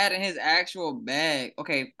Naruto had in his actual bag.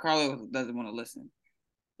 Okay, Carlo doesn't want to listen.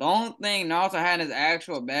 The only thing Naruto had in his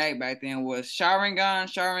actual bag back then was Rasengan,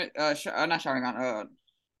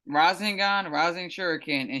 Rising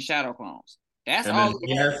Shuriken, and Shadow Clones. That's all.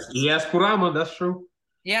 He has Kurama. That's true.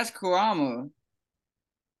 He has Kurama.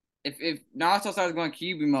 If Naruto starts going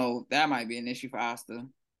Kyuubi mode, that might be an issue for Asta,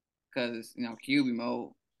 because Kyuubi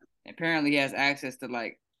mode. Apparently, he has access to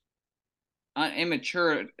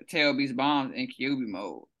immature Tail Beast bombs in Kyuubi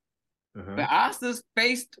mode. But Asta's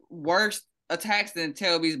faced worse attacks than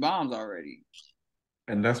Tail Beast bombs already.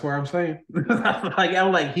 And that's what I'm saying.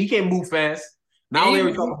 I'm like, he can't move fast. Now we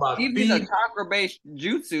were talking about speed. These are chakra-based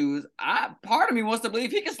jutsus. Part of me wants to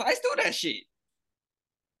believe he can slice through that shit.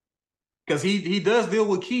 Because he does deal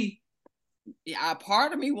with ki. Yeah,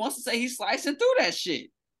 part of me wants to say he's slicing through that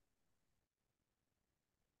shit.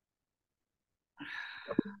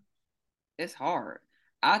 It's hard.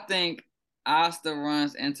 I think Asta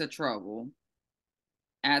runs into trouble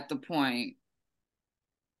at the point.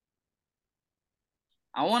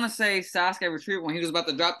 I want to say Sasuke retrieved when he was about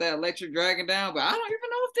to drop that electric dragon down, but I don't even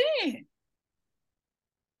know if then.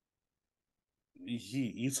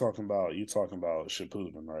 You talking about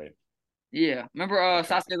Shippuden, right? Yeah. Remember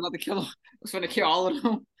Sasuke was about to kill him? Was going to kill all of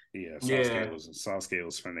them? Yeah, Sasuke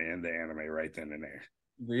was finna end the anime right then and there.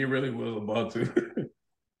 He really was about to.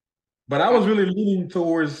 But I was really leaning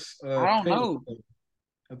towards I don't know.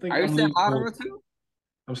 I think. Are you saying Madara too?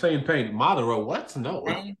 I'm saying Pain. Madara, what? No.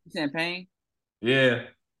 Pain? You saying Pain? Yeah.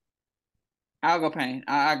 I'll go Pain.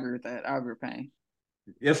 I agree with that. I'll agree with Pain.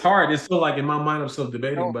 It's hard. It's still in my mind I'm still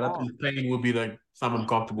debating, but I think Pain would be something I'm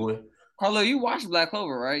comfortable with. Carlo, you watched Black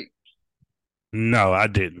Clover, right? No, I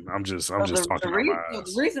didn't. I'm just talking about the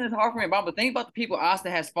reason it's hard for me but think about the people Asta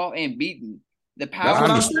has fought and beaten. The power,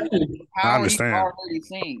 I understand. Already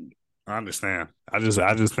seen. I understand. I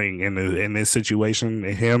just think in this situation,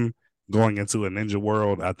 him going into a ninja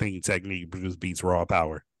world, I think technique just beats raw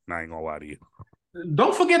power. I ain't gonna lie to you.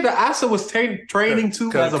 Don't forget that Asta was training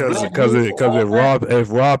too as a if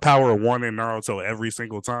raw power won in Naruto every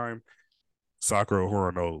single time, Sakura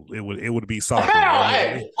Horono, it would be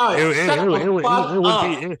Sakura.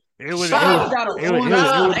 It would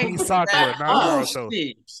be Sakura, not Naruto.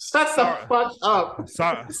 Shut the fuck up.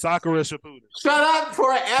 Sakura Shippuden. Shut up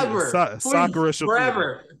forever. Sakura Shippuden.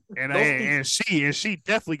 Forever. And she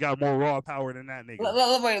definitely got more raw power than that nigga.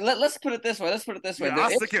 Let's put it this way. Yeah,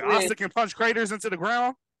 Asta can punch craters into the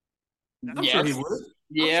ground. I'm sure he would.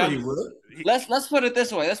 Yeah. I'm sure he would. Let's put it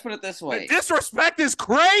this way. The disrespect is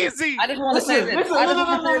crazy. I just want to say this. Listen, I just no,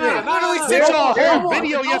 want to no, say no, this. no, Literally no, sent no, y'all a no, whole more,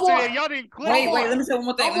 video no yesterday. more. Y'all didn't click. Wait, more. let me say one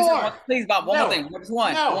more thing. No Please, Bob, one No. more thing. Just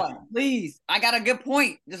one. No. One. Please. I got a good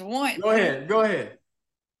point. Just one. Go ahead.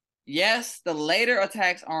 Yes, the later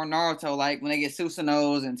attacks on Naruto, like when they get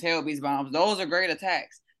Susanos and Tail Beast bombs, those are great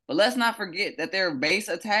attacks. But let's not forget that their base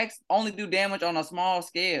attacks only do damage on a small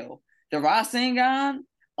scale. The Rasengan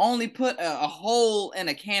only put a hole in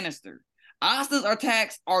a canister. Asta's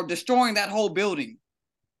attacks are destroying that whole building,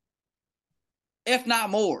 if not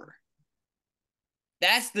more.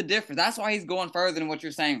 That's the difference. That's why he's going further than what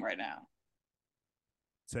you're saying right now.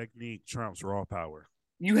 Technique trumps raw power.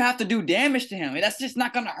 You have to do damage to him. That's just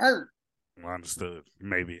not going to hurt. Understood.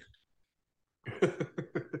 Maybe. All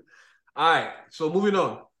right. So moving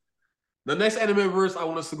on. The next anime verse I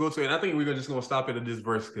want us to go to, and I think we're just gonna stop it at this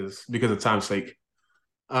verse because of time's sake.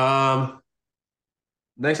 Next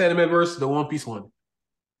anime verse, the One Piece one.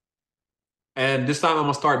 And this time I'm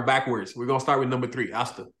gonna start backwards. We're gonna start with number 3,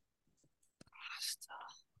 Asta.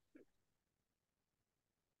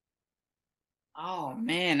 Oh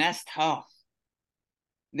man, that's tough.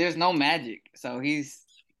 There's no magic, so he's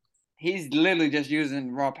literally just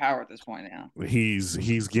using raw power at this point now. He's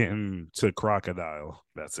getting to Crocodile.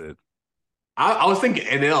 That's it. I was thinking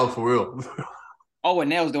NL for real. Oh,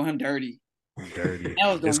 and Nell's doing him dirty. Dirty.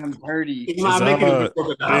 Nell's doing him dirty. He's not making it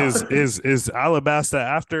before Is Alabasta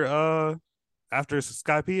after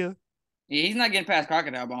Skypiea? Yeah, he's not getting past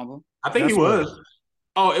Crocodile Bomber. I think That's he was. what-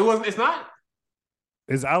 Oh, it was. It's not.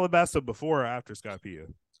 Is Alabasta before or after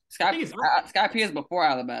Skypiea? Skypiea is before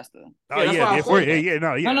Alabasta. Oh that's yeah, what I before said.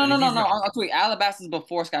 no. No. I'll tweet. Alabasta's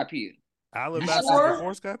before Skypiea. Alabasta sure?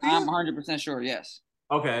 before Skypiea. I'm 100% sure. Yes,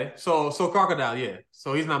 Okay, so Crocodile, yeah.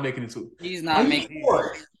 So he's not making it too. he's Are not you making.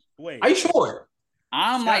 sure? Wait, Are you sure?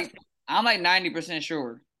 I'm like 90%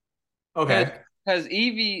 sure. Okay. Because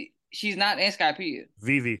Evie, she's not in Skypiea.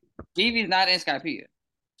 Vivi. Evie's not in Skypiea.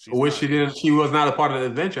 She's Which not. she didn't. She was not a part of the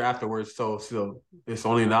adventure afterwards. So it's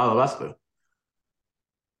only in Alabasta.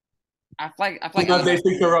 I feel like Because they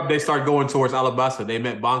picked her up, they start going towards Alabasta. They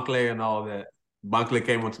met Bankley and all that. Bankley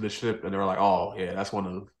came onto the ship, and they were like, "Oh yeah, that's one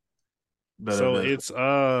of the." So it's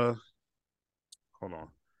hold on.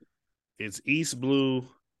 It's East Blue,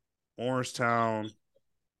 Orangetown,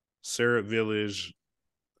 Syrup Village,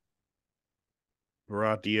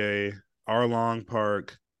 Baratier, Arlong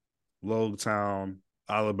Park, Logtown,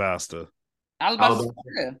 Alabasta. Alabasta.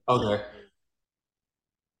 Yeah. Okay.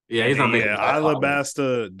 Yeah, he's not making it.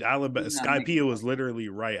 Alabasta. He's not making Skypiea was literally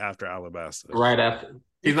right after Alabasta. Right after.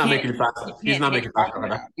 He's not making it past. He's not making it past.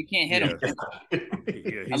 You can't hit him.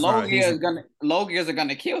 Yeah, And low gears are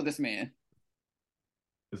gonna kill this man.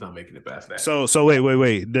 He's not making it past that. So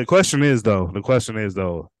wait. The question is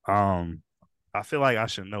though. I feel like I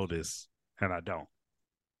should know this, and I don't.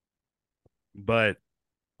 But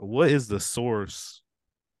what is the source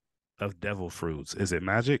of devil fruits? Is it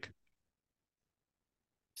magic?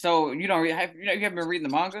 So you don't you haven't been reading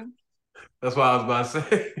the manga? That's what I was about to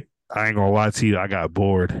say. I ain't gonna lie to you. I got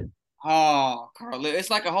bored. Oh, Carl, it's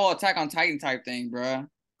like a whole Attack on Titan type thing, bro.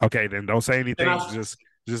 Okay, then don't say anything. And Just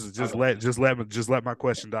let my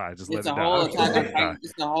question die. Just let It's it a die. whole Just let Attack on it die. Titan.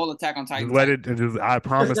 It's the whole Attack on Titan. Just let it. I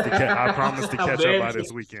promise to catch up by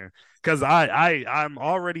this weekend. Because I'm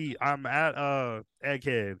at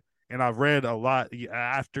Egghead, and I've read a lot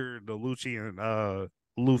after the Lucci and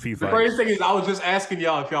Luffy The fight. crazy thing is, I was just asking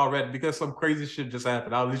y'all if y'all read it because some crazy shit just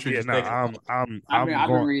happened. I was literally just thinking.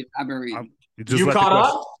 I've been reading. Just You let the caught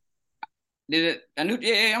question- up? Did it? I knew.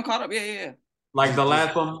 Yeah, I'm caught up. Yeah. Like the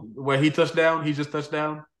last one where he touched down, he just touched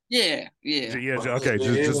down. Yeah. Okay,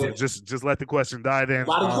 just let the question die then.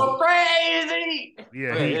 So crazy. Yeah,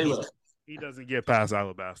 Okay, anyway. he doesn't get past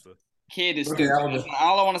Alabasta. Kid is Okay, stupid.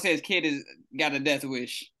 All I want to say is Kid is got a death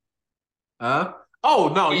wish. Huh?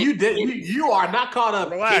 Oh no, you did. You are not caught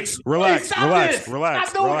up. Relax.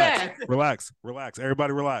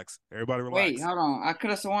 Everybody relax. Wait, hold on. I could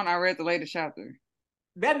have sworn I read the latest chapter.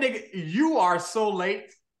 That nigga, you are so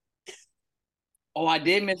late. Oh, I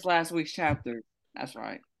did miss last week's chapter. That's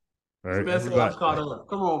right. All right, That's why I'm caught up.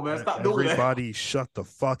 Come on, man. Stop doing that. everybody shut the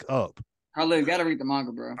fuck up. Carlo, you gotta read the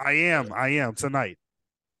manga, bro. I am tonight.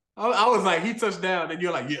 I was like, he touched down, and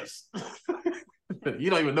you're like, yes. You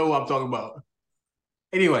don't even know what I'm talking about.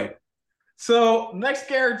 Anyway, so next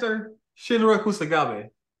character, Shinra Kusagabe.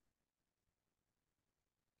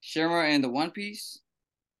 Shimmer and the One Piece.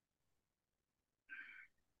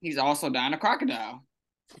 He's also down a crocodile.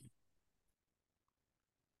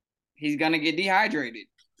 He's gonna get dehydrated.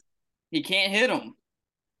 He can't hit him.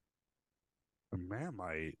 The man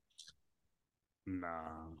might.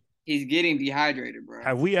 Nah. He's getting dehydrated, bro.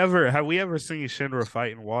 Have we ever seen Shinra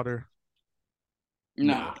fight in water?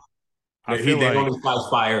 No. I He feel they like only fight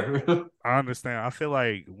fire. I understand. I feel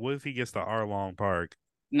like what if he gets to Arlong Park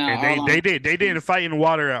No, and Arlong, they didn't fight in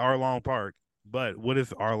water at Arlong Park, but what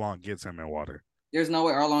if Arlong gets him in water? there's no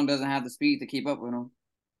way Arlong doesn't have the speed to keep up with him.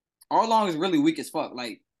 Arlong is really weak as fuck,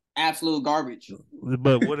 like absolute garbage.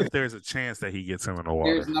 But what if there's a chance that he gets him in the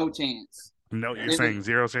water? There's no chance. No, you're There's saying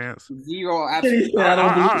zero chance. Zero, absolute.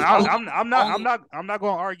 I'm not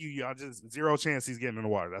going to argue y'all. Just zero chance he's getting in the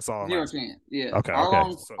water. That's all. Zero chance. Yeah. Okay.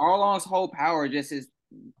 Arlong's whole power just his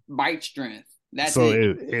bite strength. That's so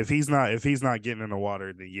it. if he's not getting in the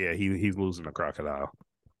water, then yeah, he's losing the crocodile.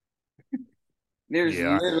 There's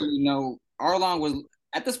literally no Arlong was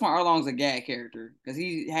at this point. Arlong's a gag character because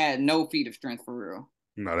he had no feat of strength for real.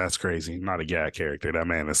 No, that's crazy. Not a gag character. That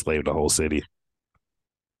man enslaved the whole city.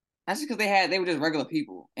 That's just because they were just regular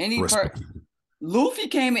people. Luffy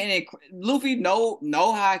came in and Luffy no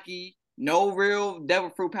hockey, no real devil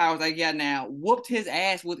fruit powers like he got now. Whooped his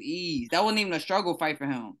ass with ease. That wasn't even a struggle fight for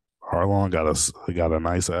him. Arlong got a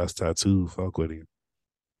nice ass tattoo. Fuck with him.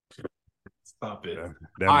 Stop it. All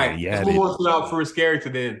right, let's move on to our first character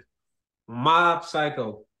then. Mob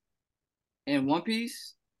Psycho. In One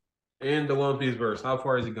Piece? In the One Piece verse. How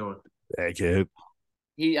far is he going? Egghead.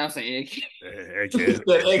 I'll say Egghead.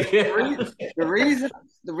 Egghead.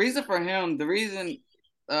 The reason for him,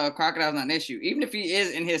 Crocodile's not an issue. Even if he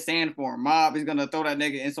is in his sand form, Mob is gonna throw that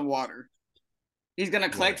nigga in some water. He's gonna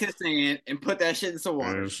collect his sand and put that shit in some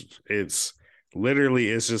water. It's literally,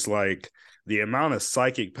 it's just like the amount of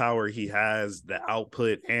psychic power he has, the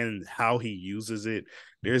output, and how he uses it.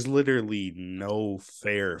 There's literally no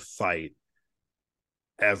fair fight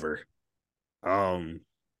ever.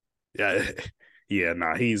 He's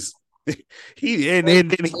not even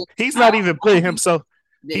putting himself.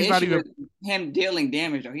 He's not even him dealing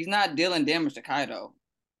damage though. He's not dealing damage to Kaido.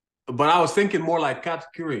 But I was thinking more like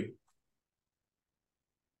Katakuri.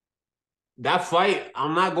 That fight,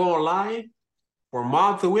 I'm not gonna lie, for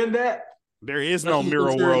Mob to win that, there is no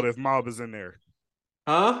mirror world if Mob is in there.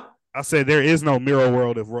 Huh? I said there is no mirror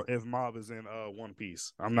world if Mob is in One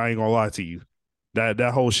Piece. I'm not even gonna lie to you. That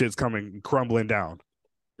whole shit's crumbling down.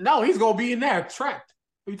 No, he's gonna be in there trapped.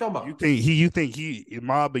 What are you talking about? You think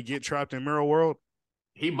Mob would get trapped in mirror world?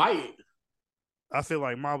 He might. I feel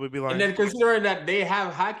like Mob would be like, and then considering that they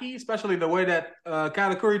have haki, especially the way that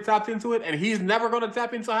Katakuri tapped into it, and he's never gonna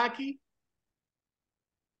tap into haki.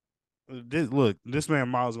 This man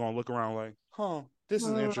Miles gonna look around like, this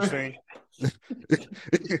is interesting.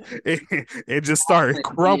 it just started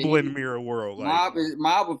crumbling mirror world. Like,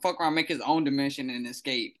 Mob would fuck around, make his own dimension and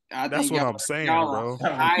escape. That's what I'm saying, bro.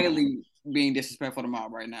 Highly being disrespectful to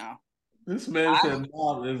Mob right now. This man said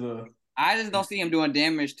Mob is a. I just don't see him doing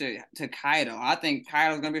damage to Kaido. I think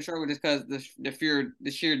Kaido's gonna be a struggle just because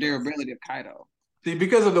the sheer durability of Kaido. See,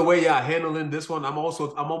 because of the way y'all handling this one, I'm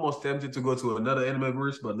almost tempted to go to another anime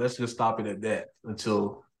verse, but let's just stop it at that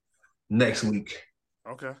until next week.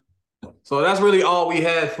 Okay. So that's really all we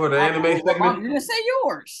had for the anime segment. You didn't say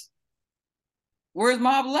yours. Where's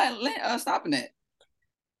Mob stopping at?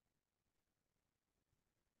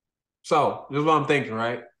 So this is what I'm thinking,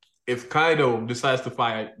 right? If Kaido decides to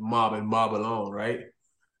fight Mob and Mob alone, right?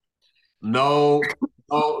 No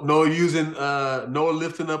using no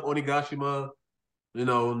lifting up Onigashima.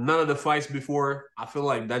 None of the fights before. I feel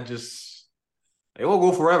like that just it won't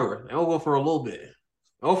go forever. It won't go for a little bit. It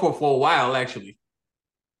won't for a while, actually.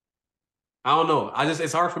 I don't know.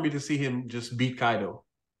 It's hard for me to see him just beat Kaido.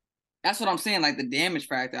 That's what I'm saying. Like the damage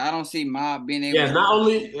factor, I don't see Mob being able. Yeah, not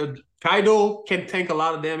only Kaido can tank a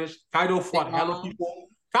lot of damage. Kaido fought hella people.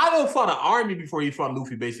 Kaido fought an army before he fought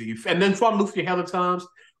Luffy, basically, and then fought Luffy hella times.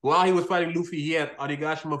 While he was fighting Luffy, he had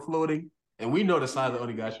Onigashima floating, and we know the size of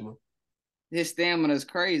Onigashima. His stamina is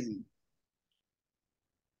crazy.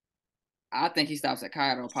 I think he stops at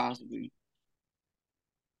Kaido, possibly.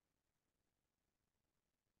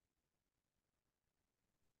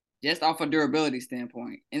 Just off a durability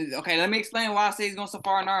standpoint. And okay, let me explain why I say he's going so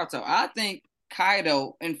far in Naruto. I think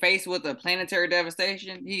Kaido, in faced with a planetary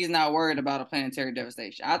devastation, he's not worried about a planetary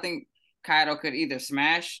devastation. I think Kaido could either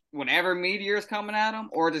smash whatever meteor is coming at him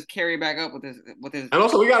or just carry back up with his. And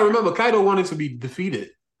also, we gotta remember, Kaido wanted to be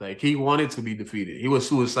defeated. Like, he wanted to be defeated. He was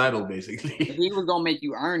suicidal, basically. He was gonna make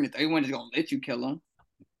you earn it. He wasn't just gonna let you kill him.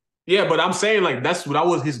 Yeah, but I'm saying, like, that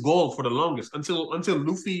was his goal for the longest until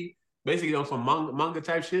Luffy basically on some manga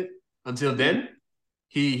type shit. Until then,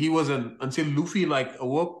 he wasn't until Luffy like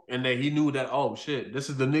awoke and then he knew that, oh shit, this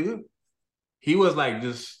is the nigga. He was like,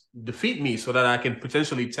 just defeat me so that I can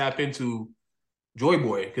potentially tap into Joy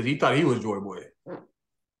Boy because he thought he was Joy Boy.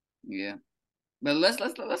 Yeah. But let's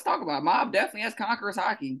talk about it. Mob definitely has Conqueror's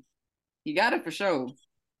Haki. He got it for sure.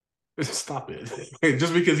 Stop it.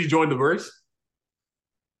 Just because he joined the verse?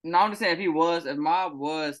 No, I'm just saying if Mob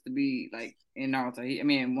was to be like in Naruto,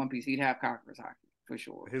 in One Piece, he'd have Conqueror's Haki for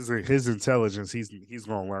sure. His intelligence, he's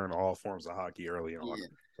gonna learn all forms of Haki early on.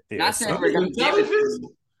 Yeah. Not saying we're gonna give it to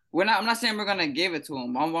him. I'm not saying we're gonna give it to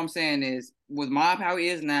him. All I'm saying is with Mob how he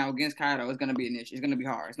is now against Kaido, it's gonna be an issue. It's gonna be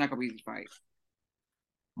hard. It's not gonna be an easy fight.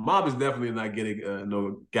 Mob is definitely not getting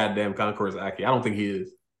no goddamn Conqueror's Haki. I don't think he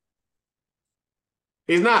is.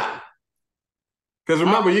 He's not. Because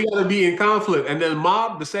remember, you got to be in conflict. And then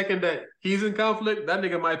Mob, the second that he's in conflict, that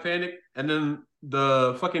nigga might panic. And then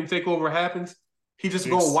the fucking takeover happens. He just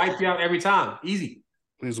going to wipe you out every time. Easy.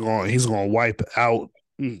 He's going to wipe out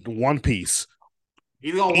One Piece.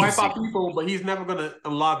 He's going to wipe out people, but he's never going to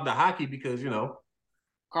unlock the Haki because,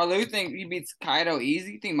 Carlo, you think he beats Kaido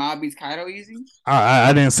easy? You think Mob beats Kaido easy?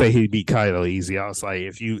 I didn't say he beat Kaido easy. I was like,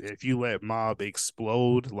 if you let Mob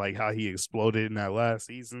explode like how he exploded in that last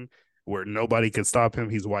season, where nobody could stop him,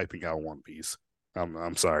 he's wiping out One Piece.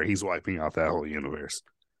 I'm sorry, he's wiping out that whole universe.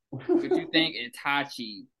 But you think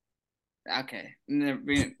Itachi? Okay,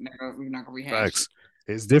 we're not gonna rehash. Facts.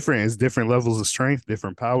 It's different. It's different levels of strength,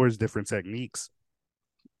 different powers, different techniques.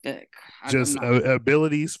 Just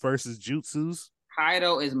abilities versus jutsus.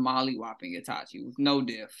 Kaido is mollywopping Itachi with no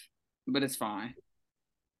diff, but it's fine.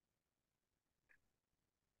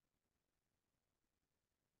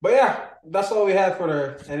 But yeah, that's all we have for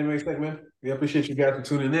the anime segment. We appreciate you guys for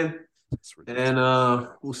tuning in. And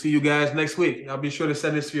we'll see you guys next week. I'll be sure to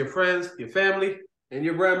send this to your friends, your family, and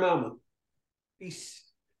your grandmama. Peace.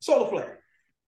 Solar Flare.